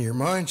 And your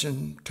minds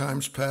in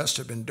times past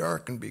have been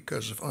darkened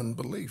because of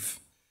unbelief,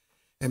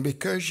 and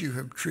because you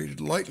have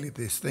treated lightly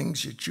the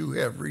things that you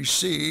have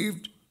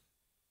received,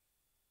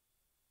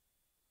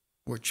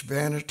 which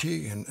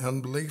vanity and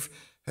unbelief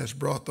has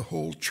brought the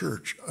whole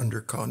church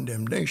under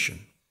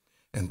condemnation.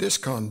 And this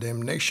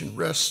condemnation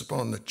rests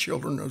upon the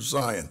children of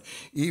Zion,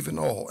 even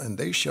all, and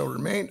they shall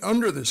remain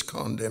under this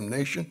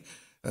condemnation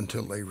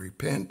until they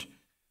repent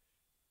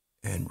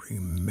and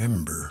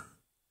remember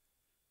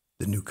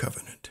the new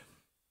covenant.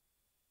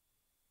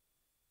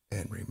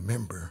 And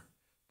remember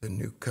the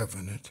new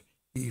covenant,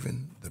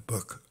 even the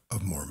Book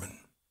of Mormon.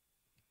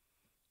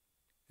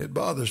 It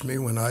bothers me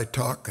when I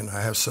talk and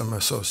I have some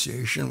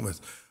association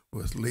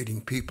with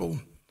leading people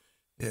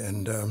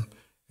and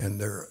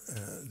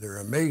their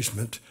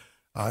amazement.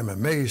 I'm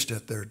amazed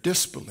at their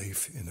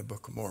disbelief in the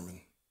Book of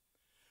Mormon.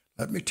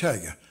 Let me tell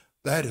you,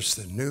 that is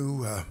the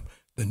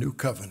new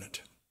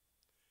covenant.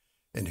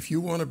 And if you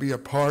want to be a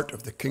part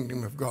of the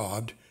kingdom of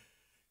God,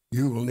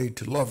 you will need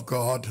to love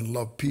God and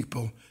love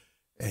people,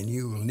 and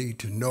you will need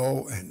to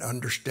know and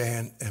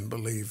understand and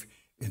believe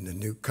in the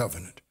new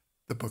covenant,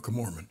 the Book of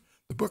Mormon.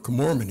 The Book of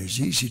Mormon is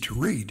easy to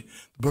read.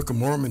 The Book of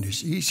Mormon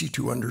is easy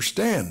to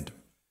understand.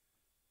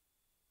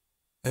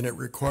 And it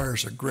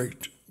requires a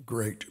great,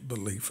 great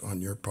belief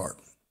on your part.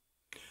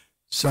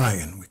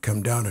 Zion, we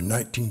come down in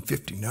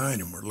 1959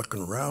 and we're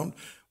looking around.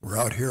 We're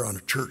out here on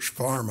a church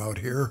farm out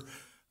here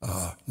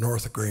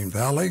north of Green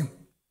Valley.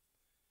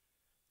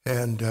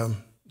 And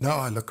now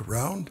I look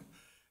around,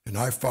 and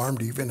I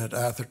farmed even at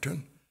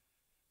Atherton,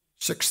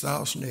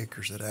 6,000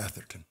 acres at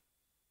Atherton.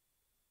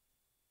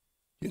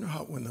 You know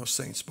how when those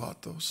saints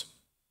bought those?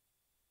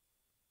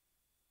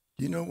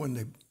 Do you know when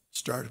they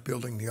started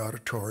building the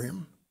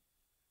auditorium,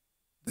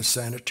 the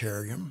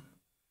sanitarium,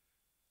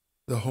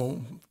 the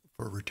home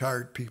for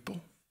retired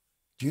people?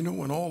 Do you know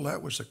when all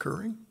that was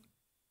occurring?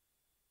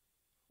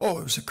 Oh,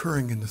 it was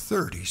occurring in the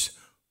 30s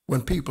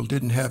when people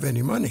didn't have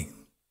any money.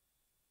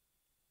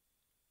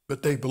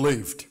 But they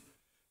believed.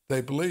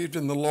 They believed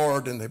in the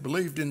Lord, and they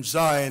believed in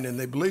Zion, and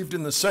they believed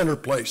in the center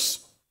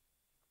place.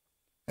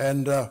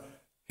 And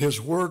his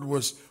word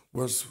was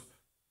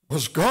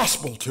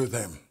gospel to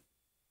them.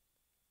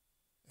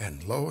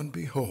 And lo and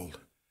behold,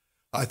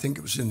 I think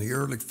it was in the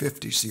early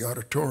 50s, the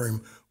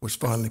auditorium was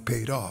finally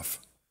paid off.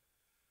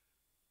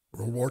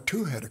 World War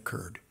II had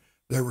occurred.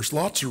 There was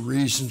lots of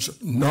reasons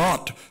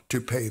not to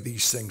pay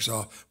these things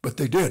off, but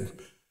they did,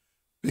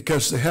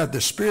 because they had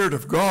the Spirit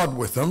of God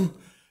with them,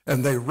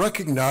 and they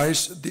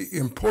recognized the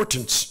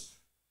importance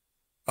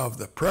of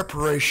the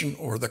preparation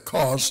or the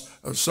cause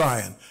of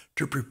Zion,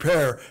 to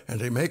prepare and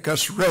to make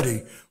us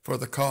ready for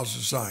the cause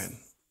of Zion.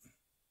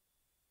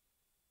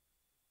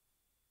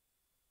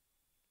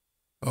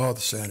 Oh,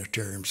 the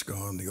sanitarium's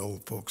gone, the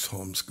old folks'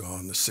 home's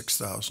gone, the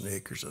 6,000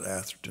 acres at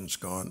Atherton's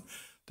gone,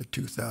 the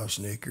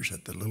 2,000 acres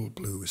at the Little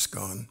Blue is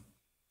gone.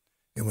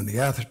 And when the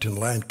Atherton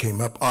land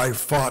came up, I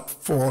fought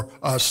for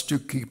us to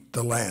keep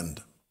the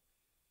land.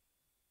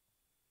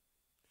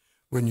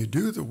 When you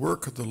do the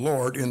work of the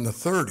Lord in the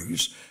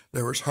 30s,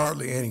 there was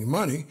hardly any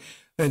money,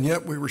 and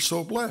yet we were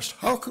so blessed.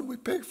 How could we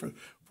pay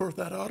for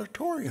that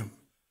auditorium,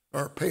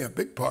 or pay a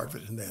big part of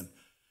it and then?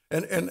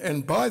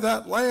 And buy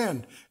that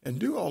land and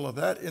do all of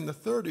that in the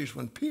 30s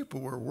when people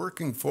were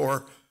working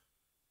for,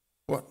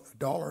 what,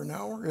 $1 an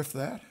hour, if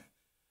that?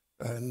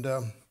 And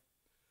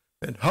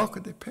how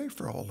could they pay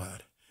for all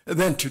that? And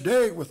then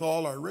today, with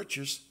all our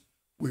riches,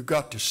 we've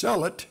got to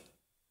sell it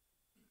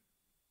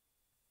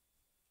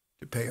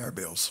to pay our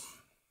bills.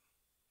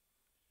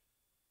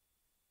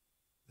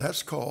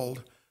 That's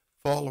called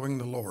following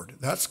the Lord.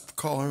 That's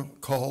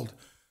called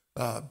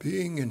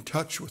being in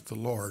touch with the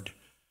Lord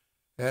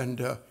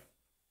and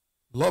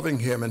loving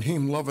him and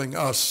him loving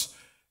us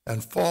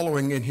and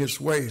following in his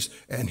ways,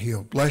 and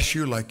he'll bless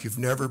you like you've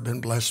never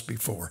been blessed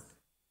before.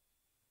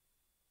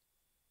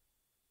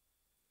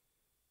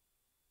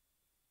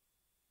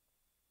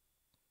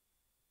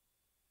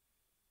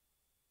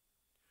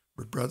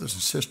 But brothers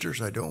and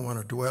sisters, I don't want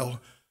to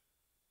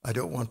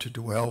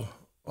dwell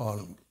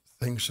on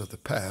things of the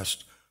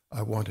past.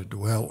 I want to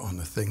dwell on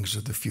the things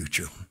of the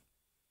future.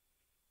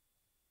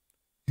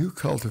 You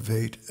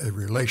cultivate a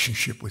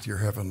relationship with your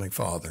Heavenly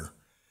Father.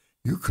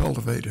 You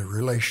cultivate a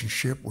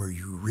relationship where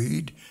you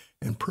read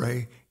and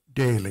pray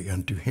daily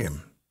unto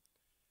him.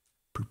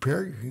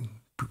 Prepare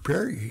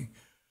ye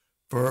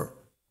for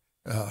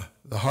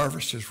the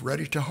harvest is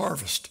ready to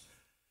harvest.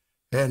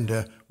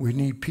 And we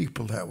need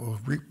people that will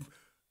reap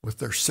with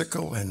their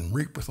sickle and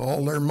reap with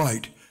all their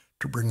might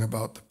to bring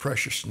about the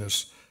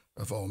preciousness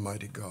of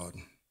Almighty God.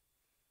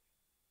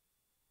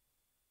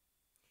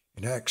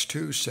 In Acts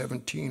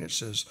 2:17 it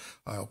says,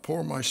 I'll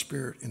pour my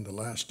spirit in the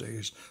last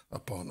days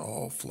upon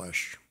all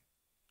flesh.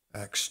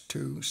 Acts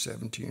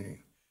 2:17.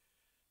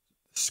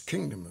 This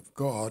kingdom of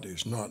God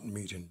is not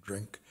meat and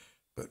drink,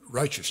 but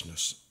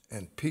righteousness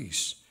and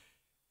peace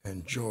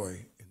and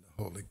joy in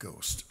the Holy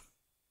Ghost.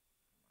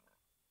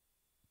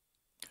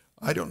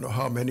 I don't know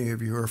how many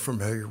of you are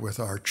familiar with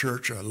our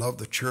church. I love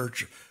the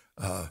church,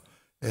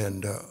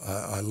 and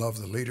I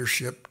love the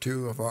leadership,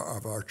 too, of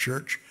our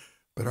church.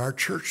 But our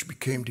church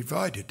became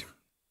divided.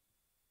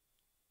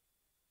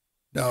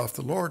 Now, if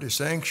the Lord is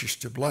anxious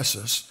to bless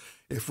us,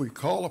 if we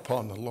call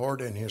upon the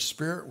Lord and his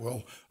Spirit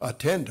will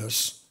attend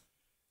us,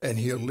 and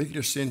he'll lead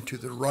us into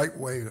the right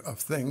way of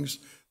things,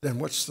 then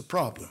what's the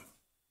problem?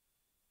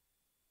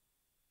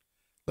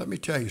 Let me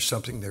tell you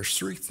something. There's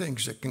three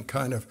things that can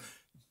kind of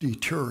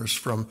deter us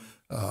from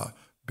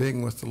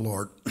being with the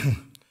Lord.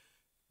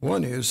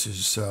 One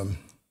is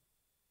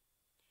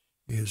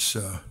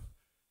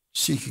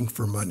seeking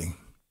for money.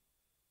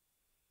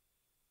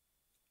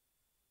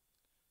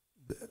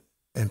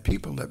 And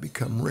people that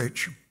become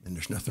rich, and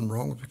there's nothing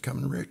wrong with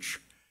becoming rich.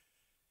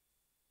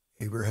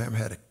 Abraham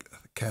had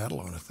cattle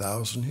on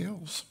 1,000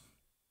 hills.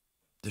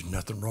 There's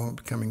nothing wrong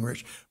with becoming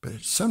rich,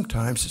 but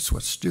sometimes it's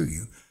what's due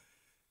you.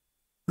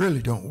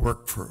 Really don't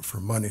work for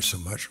money so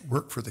much.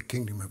 Work for the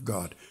kingdom of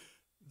God.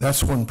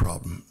 That's one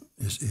problem,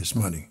 is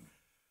money.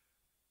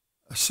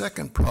 A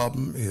second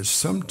problem is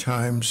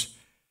sometimes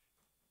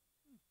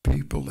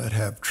people that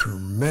have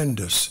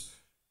tremendous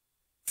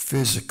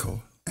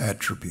physical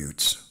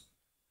attributes.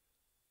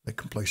 They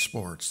can play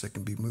sports, they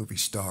can be movie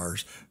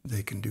stars,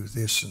 they can do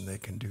this and they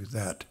can do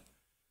that.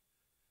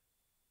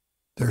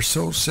 They're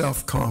so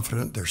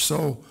self-confident, they're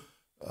so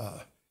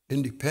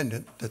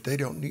independent that they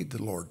don't need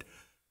the Lord.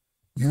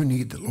 You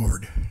need the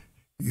Lord.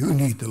 You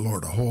need the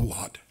Lord a whole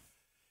lot,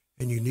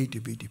 and you need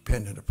to be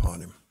dependent upon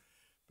him.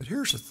 But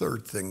here's a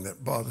third thing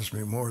that bothers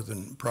me more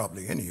than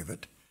probably any of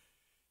it,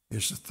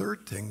 is the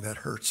third thing that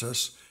hurts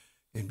us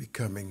in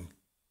becoming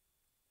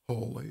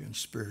holy and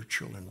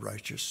spiritual and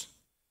righteous,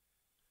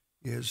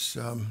 is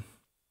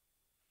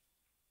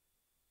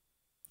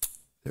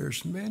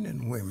there's men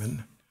and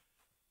women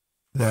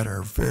that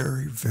are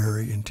very,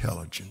 very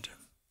intelligent.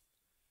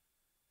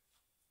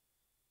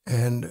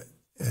 And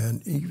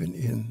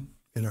even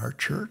in our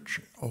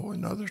church,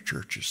 in other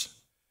churches,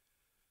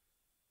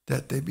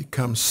 that they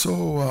become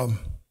so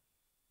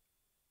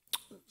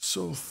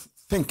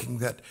thinking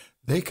that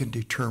they can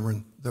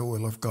determine the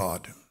will of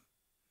God.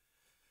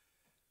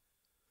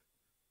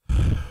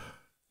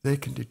 They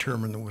can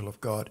determine the will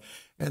of God,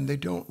 and they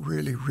don't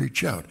really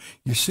reach out.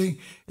 You see,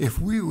 if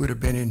we would have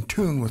been in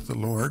tune with the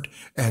Lord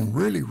and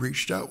really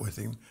reached out with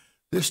him,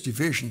 this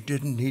division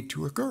didn't need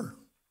to occur.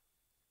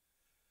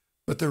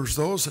 But there was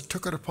those that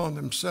took it upon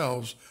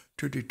themselves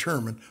to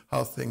determine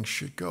how things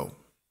should go.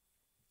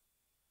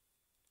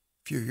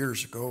 A few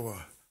years ago,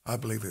 I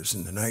believe it was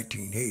in the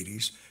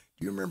 1980s,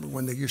 do you remember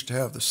when they used to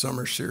have the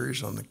summer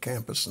series on the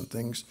campus and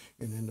things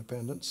in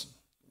Independence?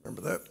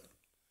 Remember that?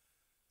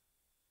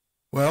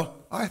 Well,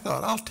 I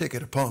thought, I'll take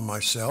it upon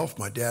myself.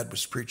 My dad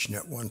was preaching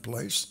at one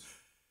place,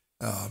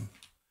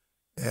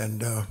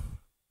 and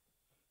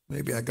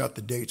maybe I got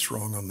the dates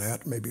wrong on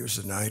that. Maybe it was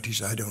the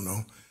 90s, I don't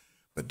know.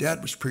 But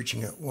Dad was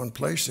preaching at one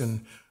place,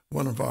 and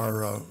one of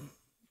our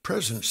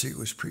presidency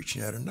was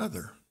preaching at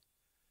another.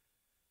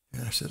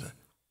 And I said, it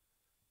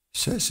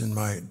says in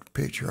my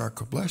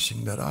patriarchal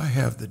blessing that I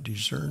have the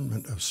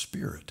discernment of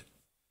spirit.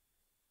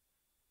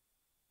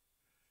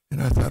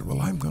 And I thought,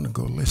 well, I'm going to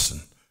go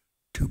listen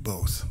to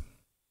both.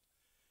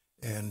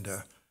 And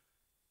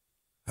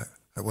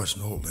I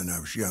wasn't old and I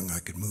was young. I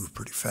could move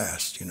pretty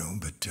fast,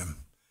 but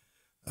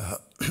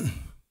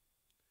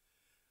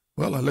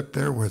well, I looked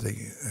there where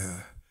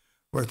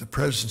the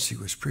presidency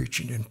was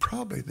preaching, and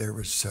probably there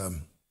was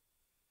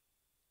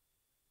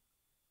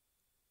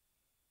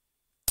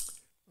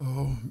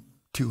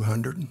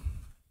 200.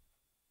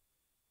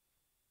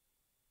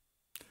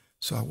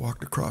 So I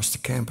walked across the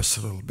campus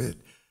a little bit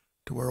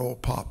to where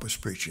old Pop was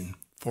preaching,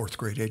 4th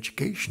grade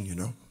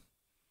education,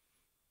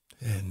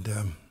 and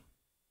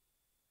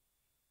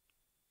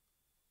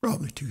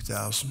probably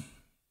 2,000.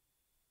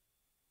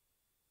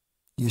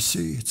 You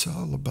see, it's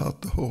all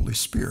about the Holy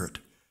Spirit.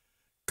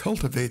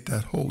 Cultivate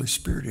that Holy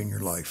Spirit in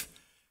your life,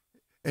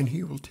 and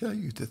he will tell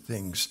you the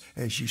things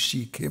as you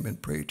seek him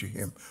and pray to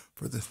him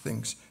for the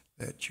things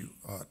that you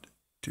ought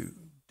to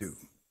do.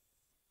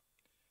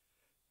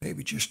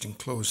 Maybe just in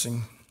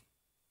closing,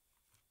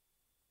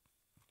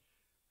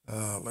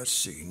 let's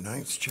see,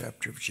 9th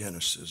chapter of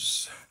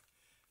Genesis,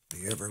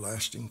 the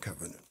everlasting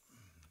covenant.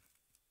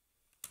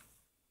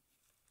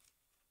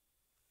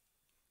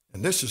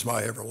 And this is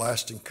my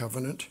everlasting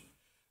covenant,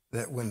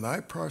 that when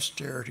thy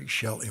posterity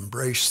shall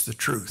embrace the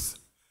truth,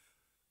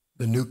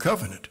 the new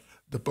covenant,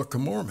 the Book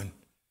of Mormon,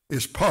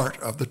 is part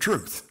of the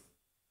truth.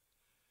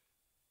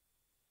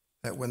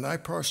 That when thy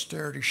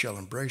posterity shall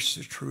embrace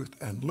the truth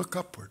and look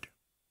upward,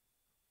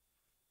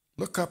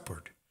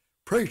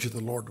 pray to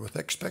the Lord with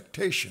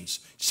expectations,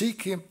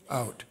 seek him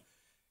out,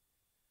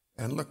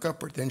 and look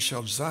upward, then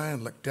shall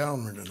Zion look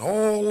downward, and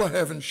all the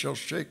heavens shall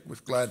shake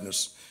with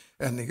gladness,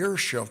 and the earth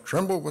shall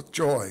tremble with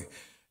joy,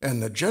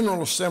 and the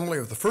general assembly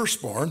of the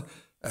firstborn,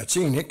 that's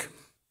Enoch,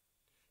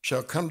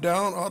 shall come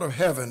down out of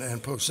heaven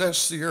and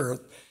possess the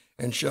earth,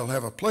 and shall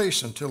have a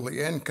place until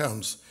the end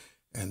comes.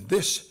 And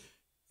this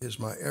is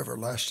my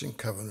everlasting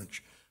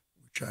covenant,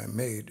 which I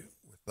made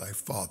with thy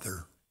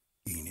father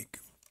Enoch.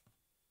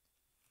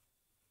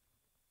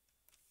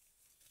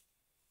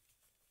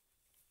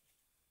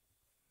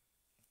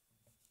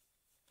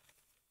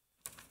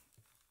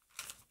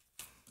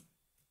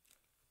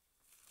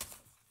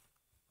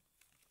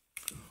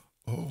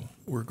 Oh,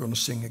 we're going to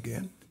sing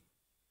again?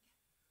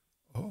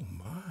 Oh,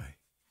 my.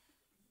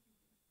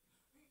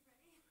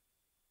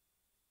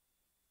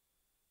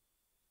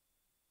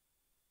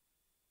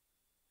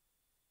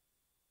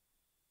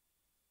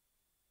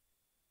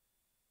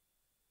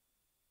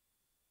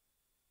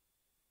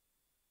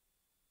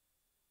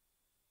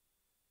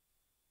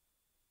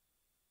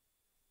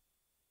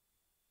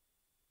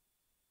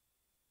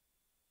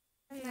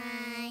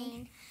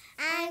 Mine,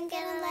 I'm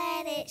gonna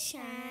let it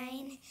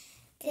shine.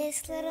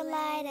 This little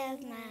light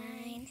of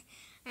mine,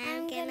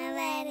 I'm gonna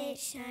let it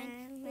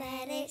shine,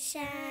 let it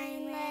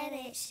shine, let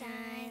it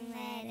shine,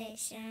 let it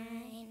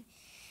shine.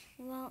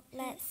 Won't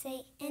let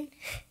Satan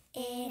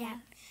it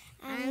out.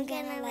 I'm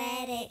gonna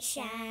let it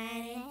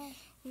shine.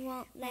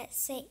 Won't let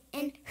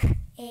Satan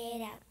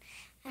it out.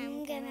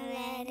 I'm gonna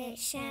let it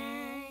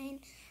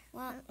shine.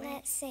 Won't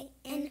let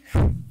Satan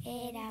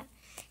it out.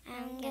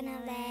 I'm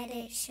gonna let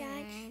it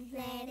shine,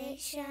 let it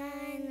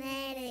shine,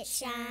 let it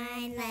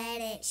shine,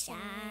 let it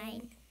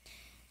shine.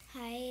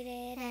 Hide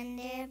it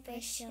under a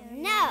bushel.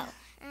 No,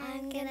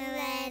 I'm gonna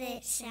let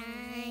it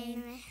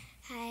shine.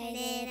 Hide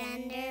it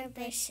under a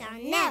bushel.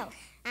 No,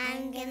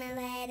 I'm gonna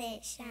let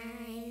it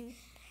shine.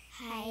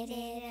 Hide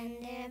it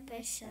under a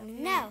bushel.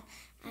 No,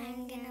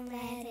 I'm gonna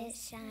let it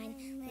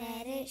shine.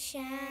 Let it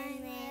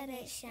shine, let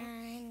it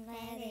shine,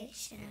 let it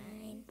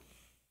shine.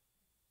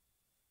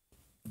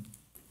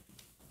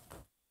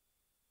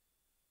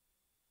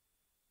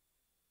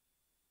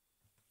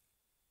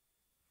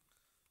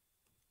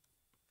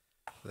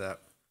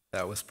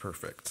 That was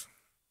perfect.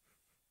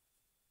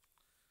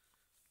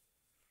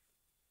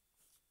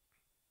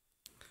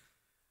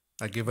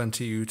 I give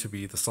unto you to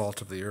be the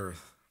salt of the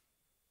earth.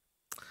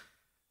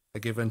 I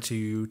give unto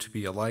you to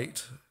be a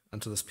light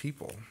unto this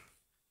people.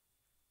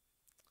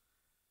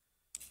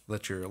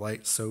 Let your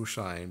light so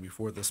shine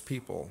before this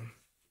people.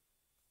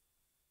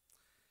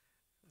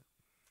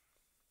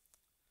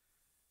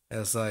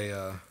 As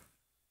I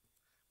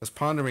was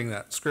pondering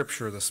that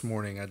scripture this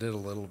morning, I did a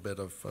little bit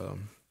of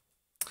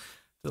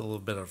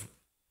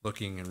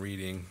looking and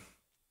reading.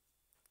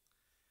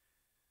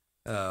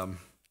 I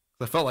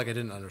felt like I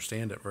didn't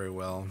understand it very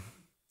well,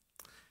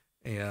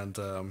 and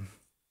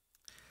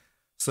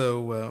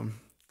so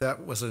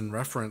that was in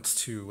reference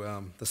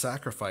to the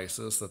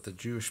sacrifices that the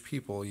Jewish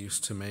people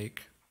used to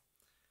make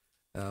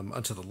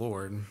unto the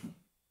Lord.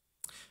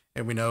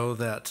 And we know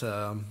that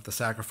the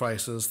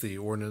sacrifices, the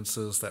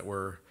ordinances that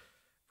were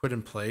put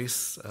in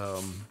place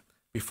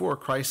before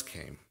Christ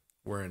came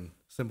were in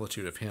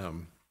similitude of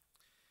him.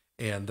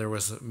 And there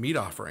was a meat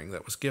offering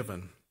that was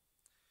given.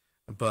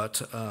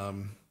 But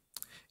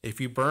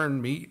if you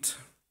burn meat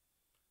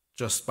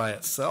just by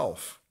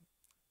itself,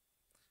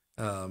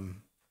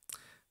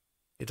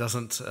 it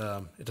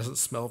doesn't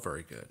smell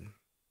very good.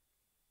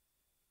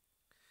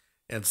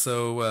 And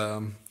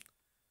so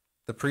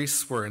the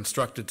priests were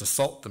instructed to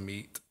salt the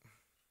meat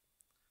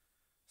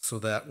so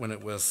that when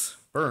it was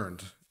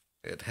burned,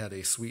 it had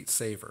a sweet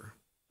savor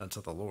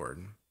unto the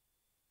Lord.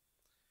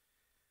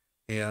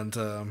 And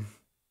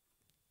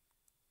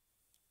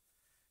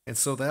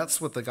so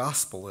that's what the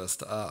gospel is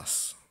to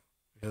us.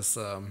 Is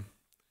the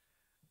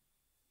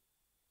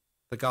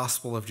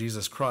gospel of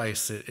Jesus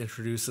Christ. It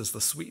introduces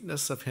the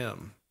sweetness of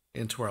him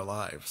into our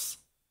lives.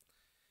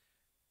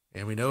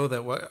 And we know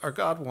that what our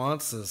God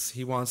wants is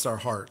he wants our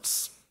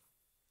hearts.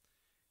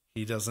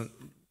 He doesn't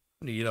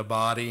need a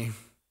body.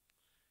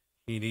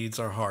 He needs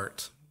our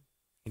heart.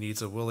 He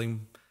needs a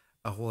willing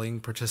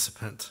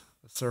participant,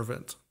 a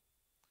servant.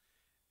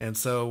 And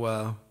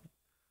so,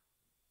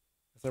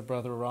 as our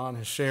brother Ron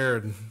has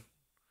shared,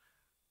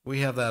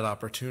 we have that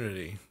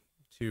opportunity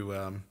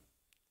to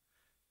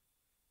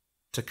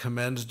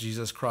commend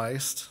Jesus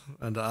Christ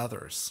unto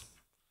others,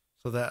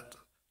 so that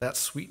that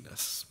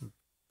sweetness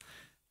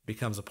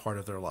becomes a part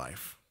of their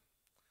life.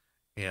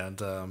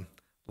 And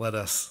let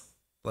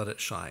it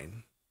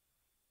shine.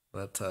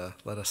 Let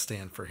us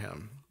stand for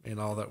him in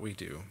all that we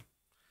do.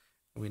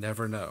 We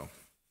never know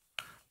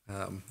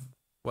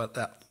what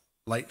that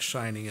light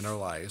shining in our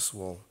lives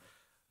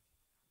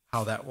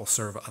how that will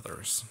serve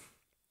others.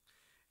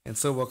 And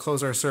so we'll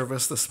close our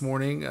service this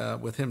morning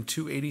with hymn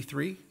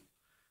 283,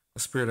 The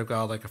Spirit of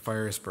God Like a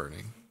Fire is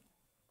Burning.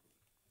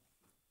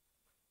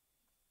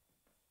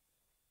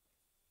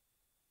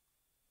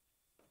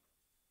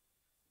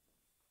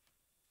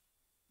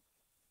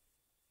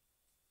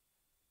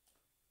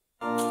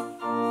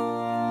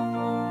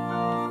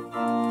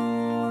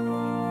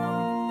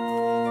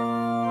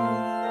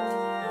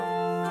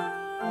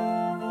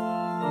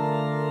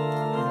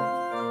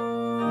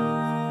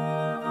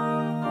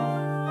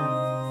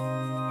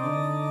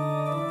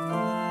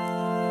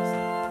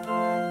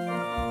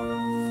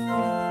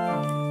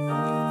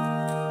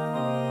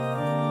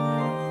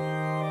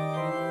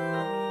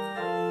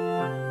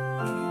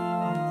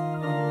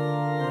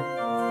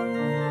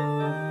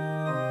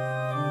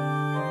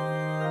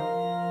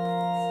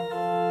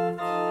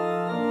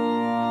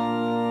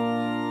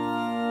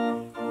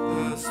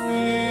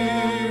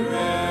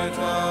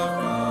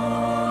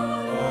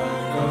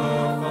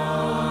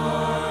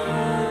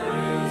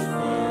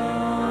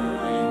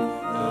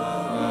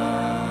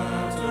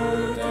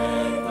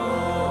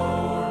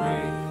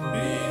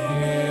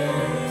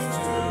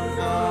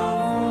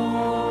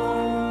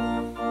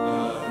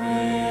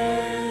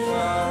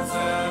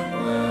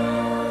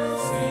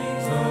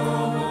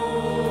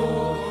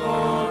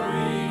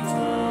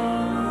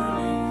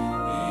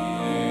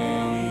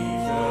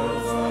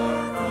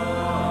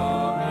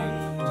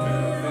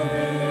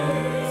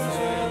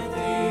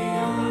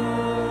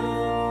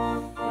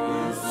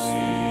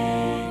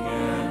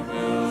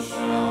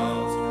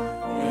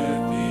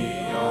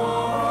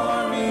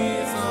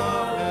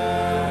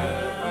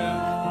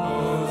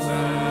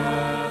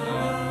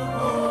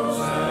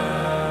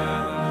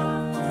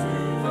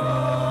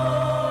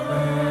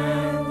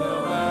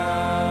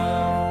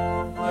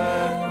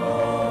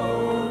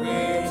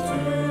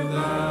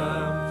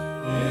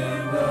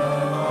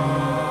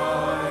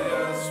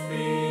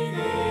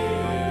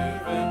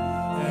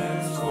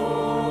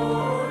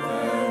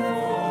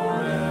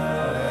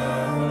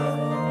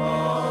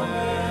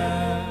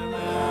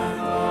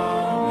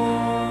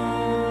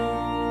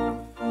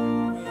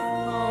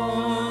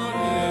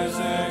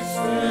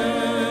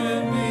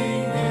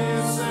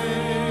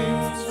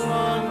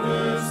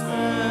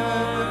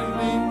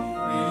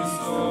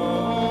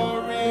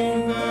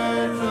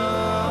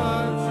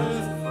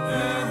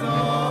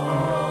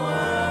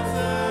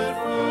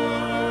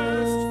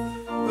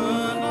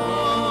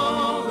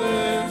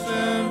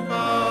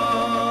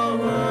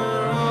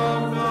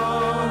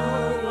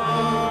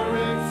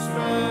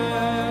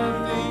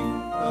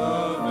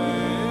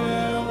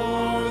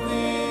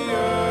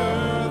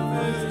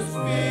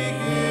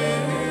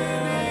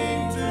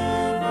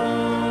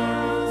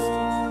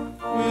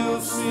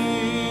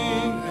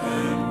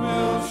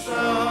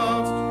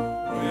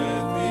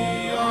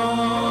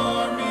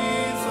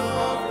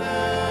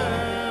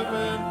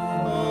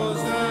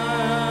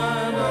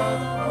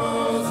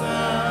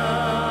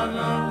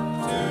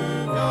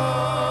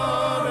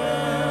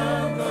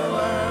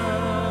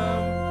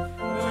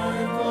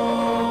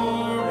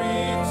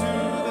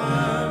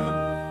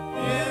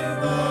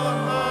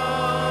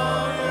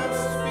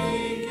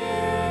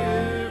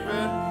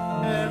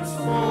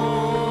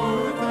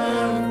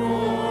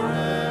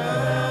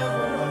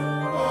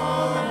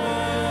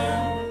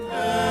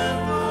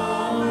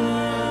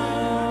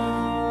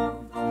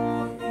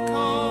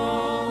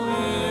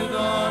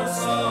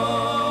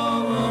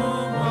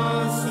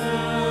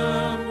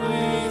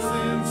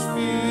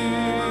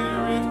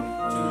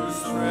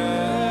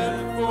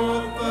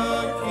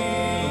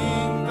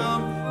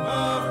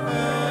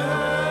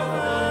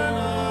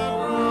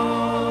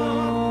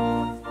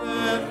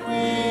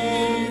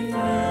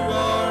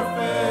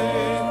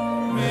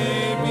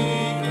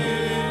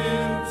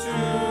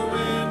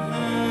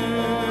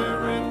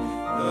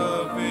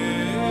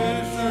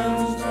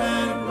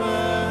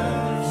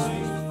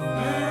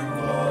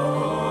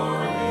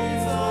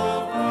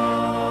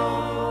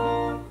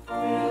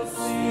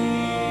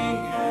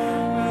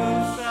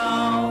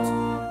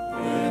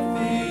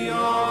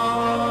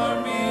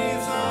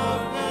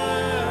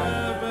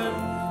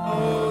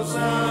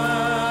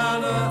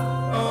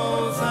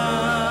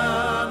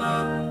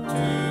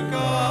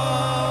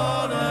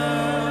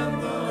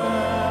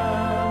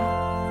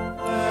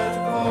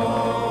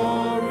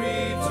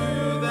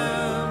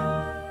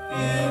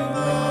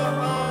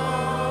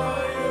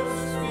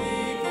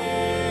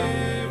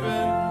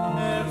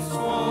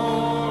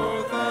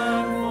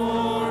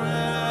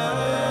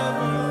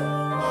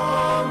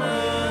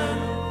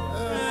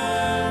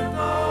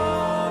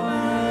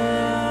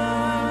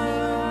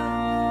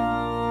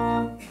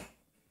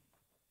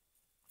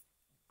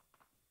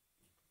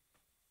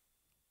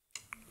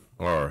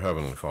 Our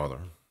Heavenly Father,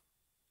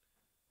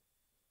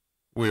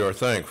 we are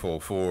thankful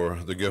for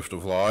the gift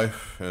of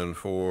life and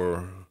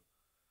for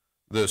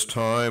this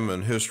time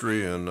and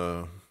history and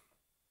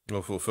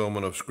the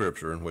fulfillment of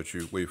Scripture in which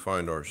we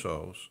find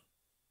ourselves.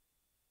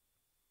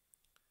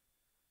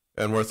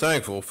 And we're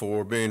thankful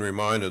for being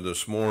reminded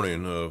this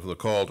morning of the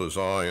call to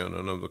Zion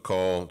and of the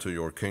call to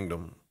your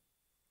kingdom,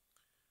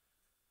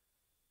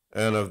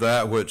 and of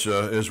that which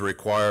is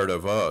required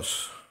of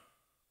us,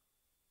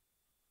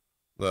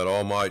 that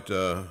all might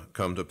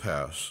come to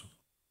pass,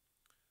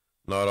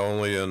 not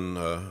only in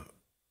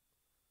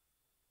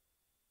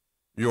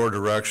your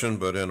direction,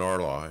 but in our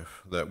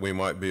life, that we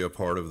might be a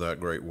part of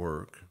that great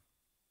work.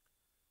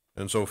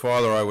 And so,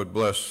 Father, I would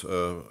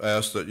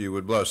ask that you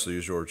would bless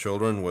these, your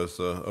children,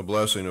 with a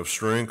blessing of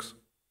strength,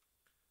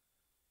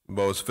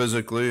 both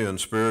physically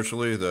and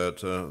spiritually, that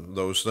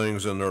those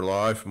things in their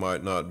life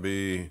might not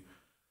be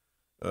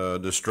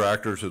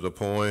distractor to the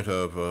point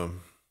of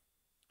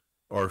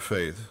our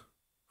faith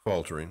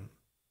faltering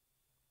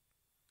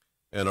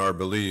and our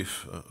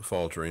belief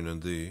faltering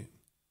in thee,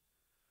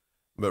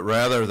 but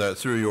rather that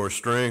through your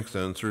strength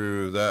and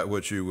through that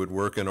which you would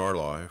work in our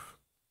life,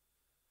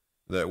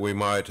 that we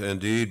might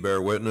indeed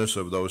bear witness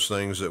of those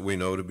things that we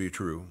know to be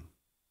true,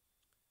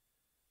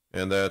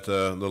 and that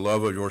the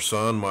love of your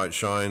Son might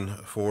shine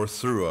forth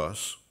through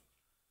us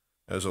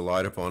as a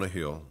light upon a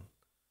hill,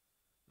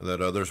 that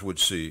others would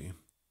see.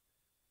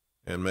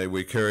 And may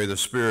we carry the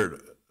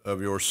Spirit of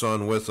your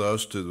Son with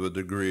us to the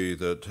degree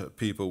that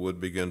people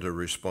would begin to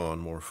respond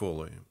more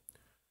fully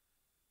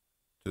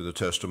to the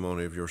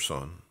testimony of your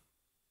Son.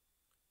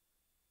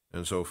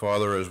 And so,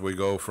 Father, as we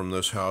go from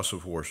this house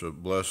of worship,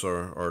 bless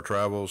our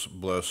travels,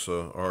 bless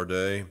our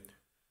day,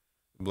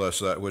 bless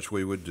that which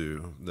we would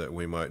do, that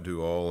we might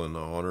do all in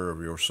the honor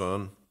of your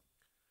Son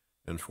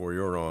and for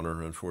your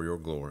honor and for your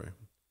glory.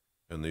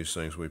 And these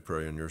things we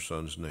pray in your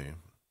Son's name.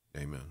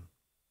 Amen.